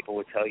of other people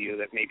would tell you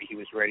that maybe he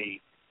was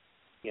ready,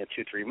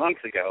 2-3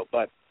 months ago.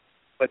 But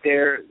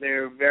they're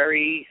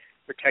very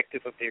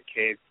protective of their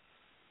kids.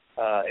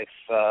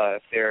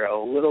 If they're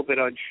a little bit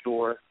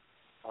unsure,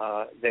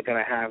 they're going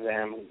to have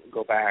them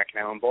go back.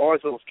 Now, in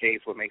Barzal's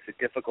case, what makes it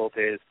difficult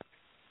is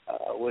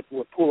with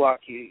Pulock,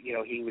 he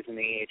was in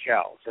the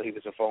AHL, so he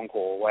was a phone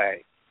call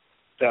away.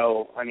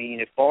 So, I mean,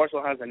 if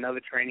Barzal has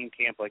another training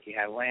camp like he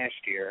had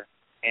last year,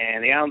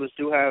 and the Islanders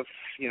do have,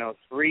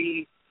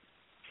 3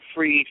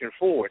 free agent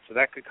forwards, so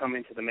that could come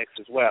into the mix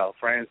as well.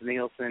 Franz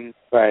Nielsen,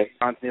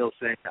 Hans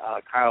Nielsen,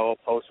 Kyle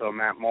Oposo,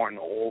 Matt Martin,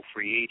 all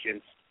free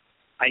agents.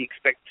 I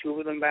expect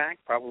 2 of them back,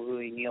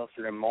 probably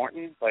Nielsen and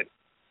Martin, but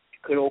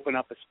it could open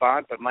up a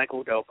spot. But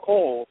Michael Del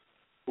Cole,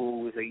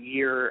 who is a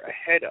year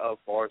ahead of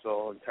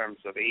Barzal in terms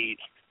of age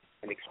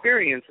and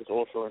experience, is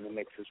also in the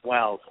mix as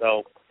well.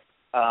 So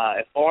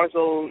if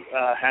Barzal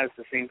has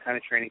the same kind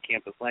of training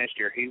camp as last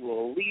year, he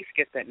will at least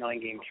get that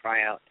 9-game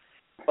tryout.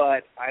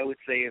 But I would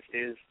say if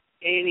there's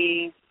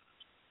any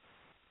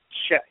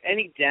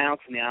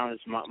doubts in the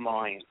Islanders'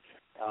 mind,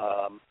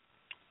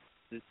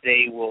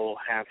 they will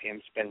have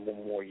him spend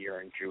one more year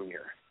in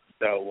junior.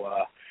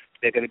 So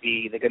they're going to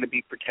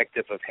be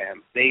protective of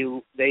him.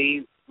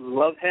 They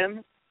love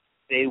him.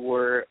 They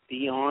were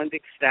beyond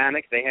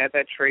ecstatic. They had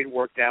that trade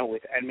worked out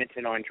with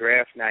Edmonton on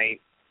draft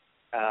night.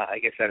 I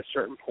guess at a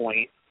certain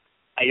point,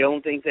 I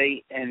don't think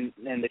and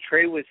the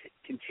trade was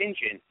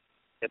contingent.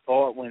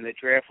 When the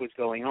draft was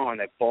going on,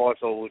 that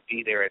Barzal would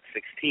be there at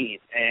 16,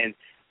 and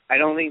I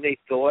don't think they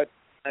thought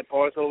that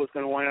Barzal was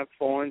going to wind up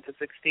falling to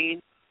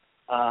 16.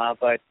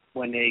 But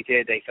when they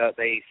did, they felt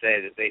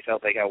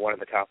they got one of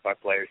the top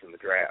 5 players in the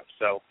draft.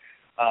 So,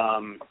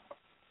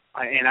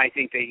 and I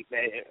think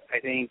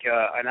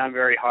and I'm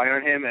very high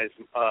on him, as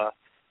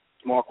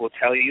Mark will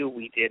tell you.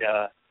 We did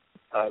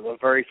the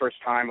very first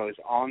time I was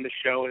on the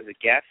show as a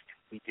guest.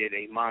 We did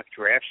a mock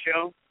draft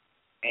show.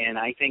 And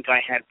I think I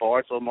had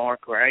Barzal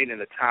marked right in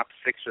the top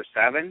 6 or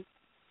 7.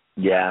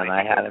 Yeah, and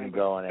I had him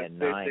going at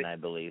 9, I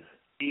believe.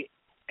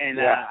 And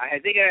I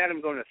think I had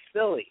him going to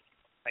Philly,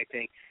 I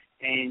think.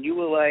 And you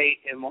were like,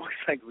 and Mark's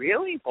like,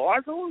 really,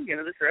 Barzal?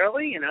 This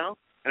early, And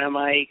I'm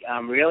like,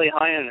 I'm really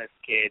high on this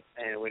kid,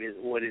 and with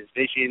his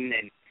vision,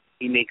 and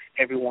he makes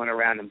everyone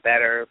around him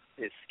better,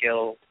 his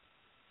skill.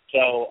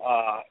 So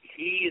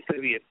he is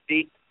going to be a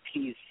big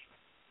piece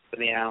for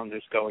the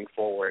Islanders going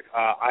forward.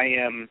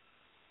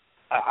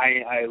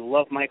 I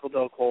love Michael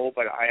Del Cole,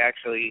 but I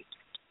actually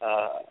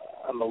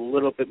I'm a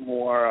little bit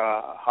more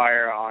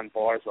higher on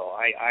Barzal.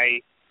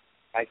 I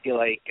feel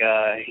like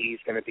he's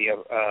going to be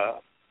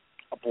a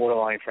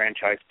borderline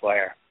franchise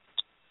player.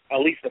 at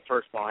least the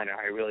first liner.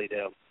 I really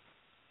do.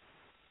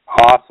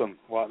 Awesome.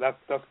 Well,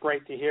 that's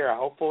great to hear.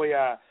 Hopefully,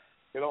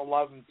 they don't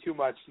love him too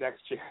much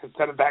next year.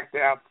 Send him back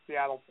down to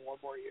Seattle for one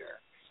more year.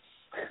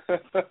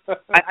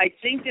 I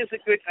think there's a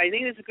good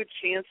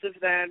chance of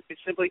that.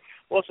 It's simply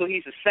also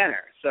he's a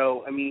center,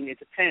 so I mean it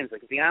depends.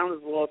 Like if the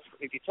Islanders lost,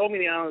 if you told me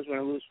the Islanders were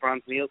going to lose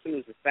Frans Nielsen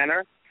who's a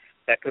center,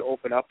 that could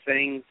open up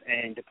things.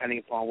 And depending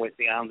upon what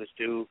the Islanders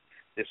do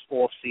this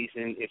off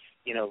season, if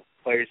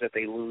players that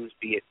they lose,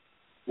 be it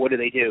what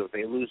do? If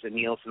they lose a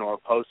Nielsen or a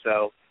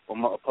Poso,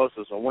 well,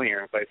 Poso's a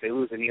winger, but if they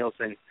lose a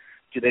Nielsen,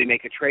 do they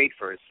make a trade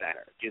for a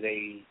center? Do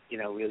they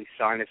really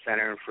sign a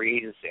center in free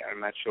agency?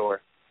 I'm not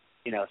sure.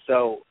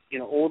 So,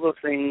 all those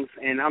things,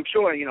 and I'm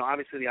sure,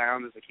 obviously the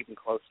Islanders are keeping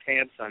close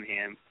tabs on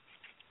him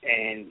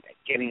and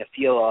getting a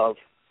feel of,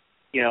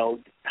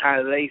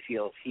 how do they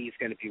feel if he's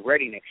going to be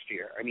ready next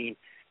year. I mean,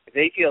 if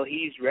they feel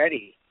he's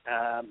ready,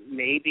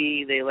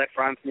 maybe they let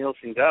Frans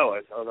Nielsen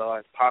go, although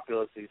as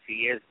popular as he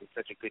is, he's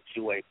such a good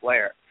two-way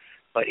player.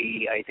 But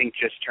he, I think,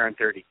 just turned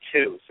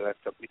 32, so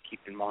that's something to keep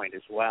in mind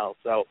as well.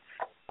 Again,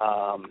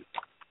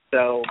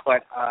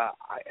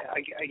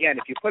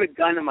 if you put a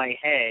gun in my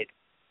head,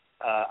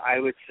 I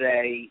would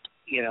say,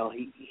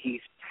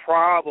 he's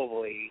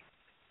probably,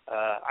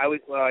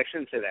 I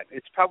shouldn't say that.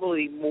 It's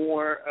probably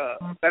more,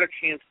 better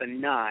chance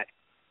than not,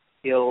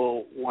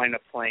 he'll wind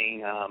up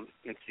playing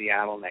in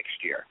Seattle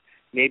next year.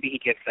 Maybe he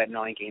gets that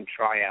 9-game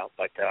tryout,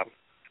 but,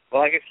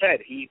 like I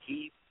said, if he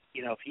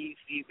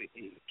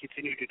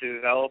continued to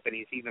develop and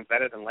he's even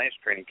better than last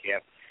training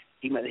camp,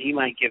 he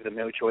might give them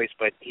no choice,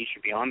 but he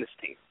should be on this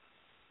team.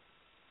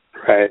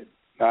 Right.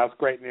 No, that's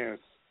great news.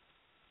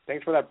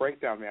 Thanks for that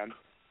breakdown, man.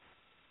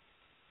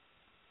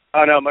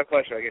 Oh, no, my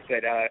pleasure. Like I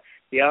said,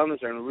 the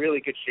Islanders are in really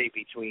good shape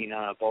between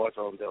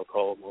Barzal and Bill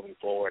Cole moving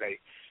forward.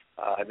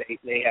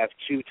 They have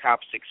 2 top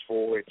 6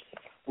 forwards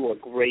who are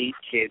great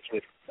kids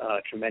with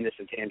tremendous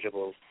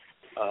intangibles.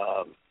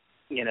 On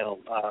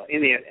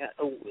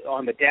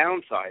the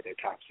downside, they're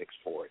top 6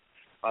 forwards.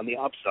 On the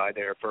upside,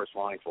 they're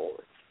first-line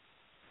forwards.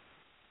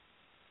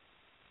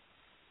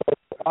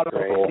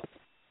 Great.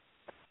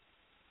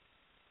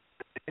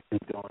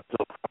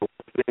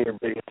 Your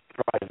biggest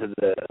surprise of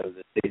the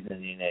season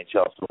in the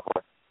NHL so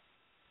far.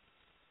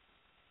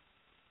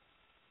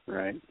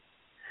 Right.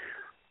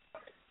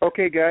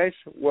 Okay, guys.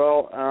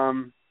 Well,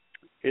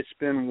 it's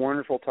been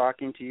wonderful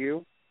talking to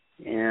you,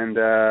 and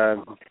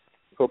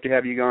hope to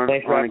have you on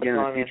again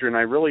in the future. And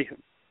I really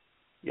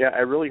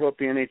hope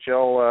the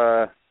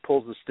NHL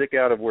pulls the stick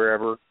out of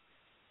wherever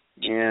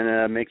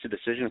and makes a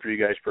decision for you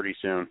guys pretty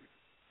soon.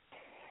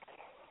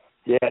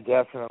 Yeah,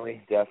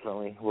 definitely.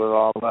 We're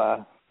all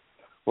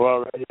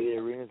ready. The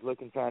arena's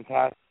looking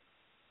fantastic.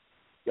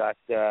 Got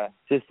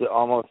just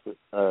almost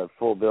a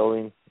full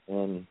building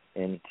and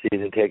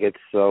season tickets,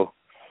 so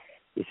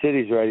the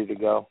city's ready to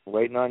go.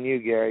 Waiting on you,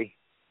 Gary.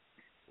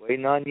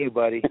 Waiting on you,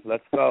 buddy.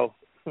 Let's go.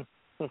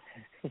 All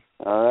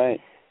right.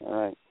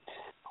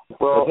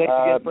 Well, thanks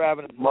again for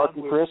having us, Mark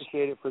and Chris. We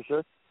appreciate it for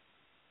sure.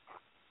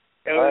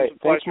 All right.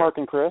 Thanks, Mark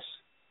and Chris.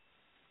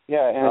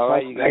 Yeah, and all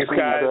it's nice to meet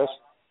you, Chris.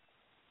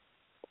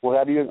 We'll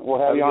have you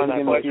on again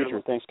in the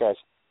future. Thanks, guys.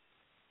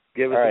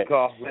 Give us a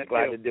call. We're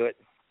glad to do it.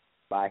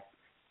 Bye.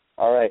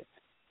 All right.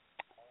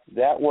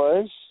 That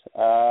was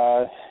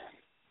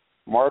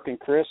Mark and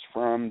Chris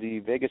from the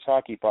Vegas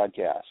Hockey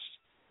Podcast.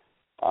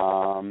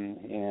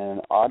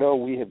 And Otto,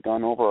 we have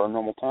gone over our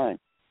normal time.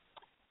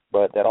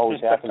 But that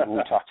always happens when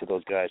we talk to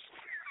those guys.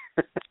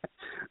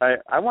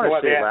 I want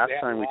to say last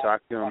time we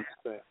talked to them.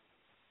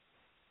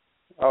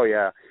 Oh,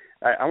 yeah.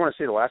 I want to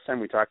say the last time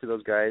we talked to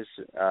those guys,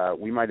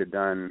 we might have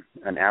done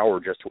an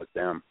hour just with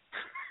them.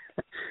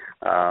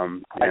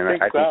 And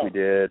I think we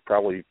did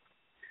probably.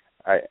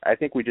 I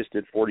think we just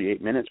did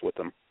 48 minutes with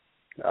them.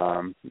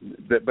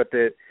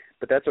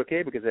 But that's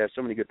okay because they have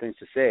so many good things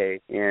to say,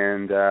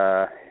 and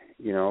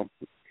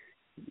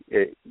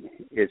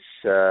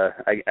it's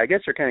I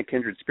guess they're kind of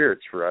kindred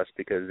spirits for us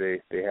because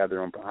they have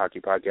their own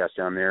hockey podcast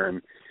down there,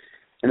 and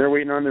they're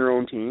waiting on their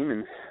own team,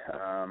 and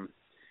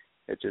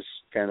it's just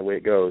kind of the way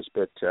it goes.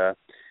 But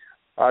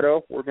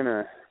Otto,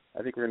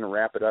 I think we're gonna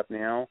wrap it up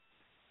now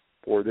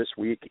for this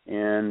week,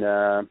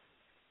 and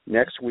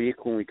next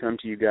week when we come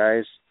to you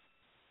guys,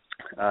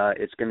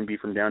 it's going to be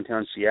from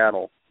downtown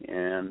Seattle,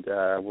 and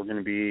we're going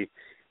to be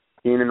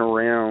in and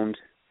around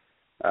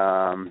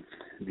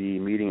the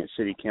meeting at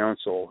City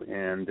Council,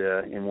 and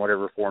in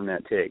whatever form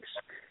that takes.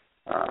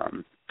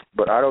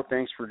 But Otto,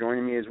 thanks for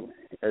joining me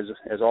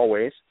as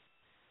always.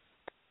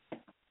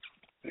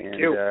 Thank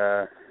you.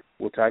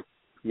 We'll talk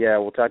to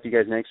you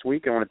guys next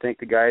week. I want to thank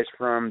the guys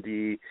from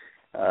the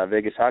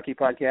Vegas Hockey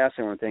Podcast.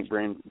 I want to thank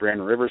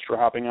Brandon Rivers for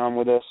hopping on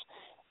with us.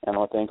 And I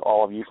want to thank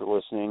all of you for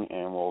listening,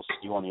 and we'll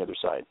see you on the other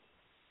side.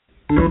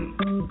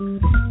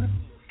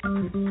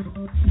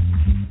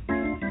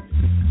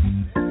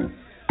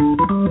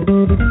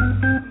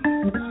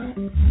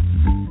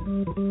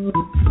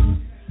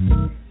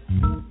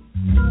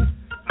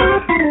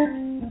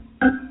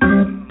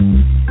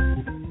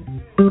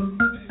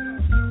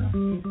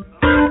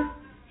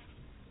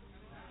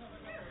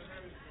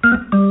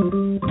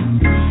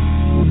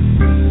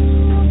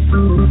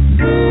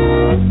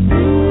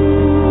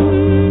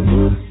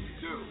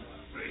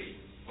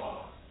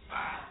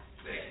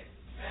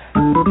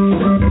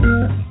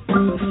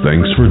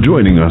 Thanks for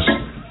joining us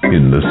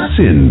in the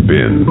Sin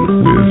Bin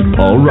with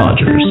Paul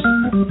Rogers.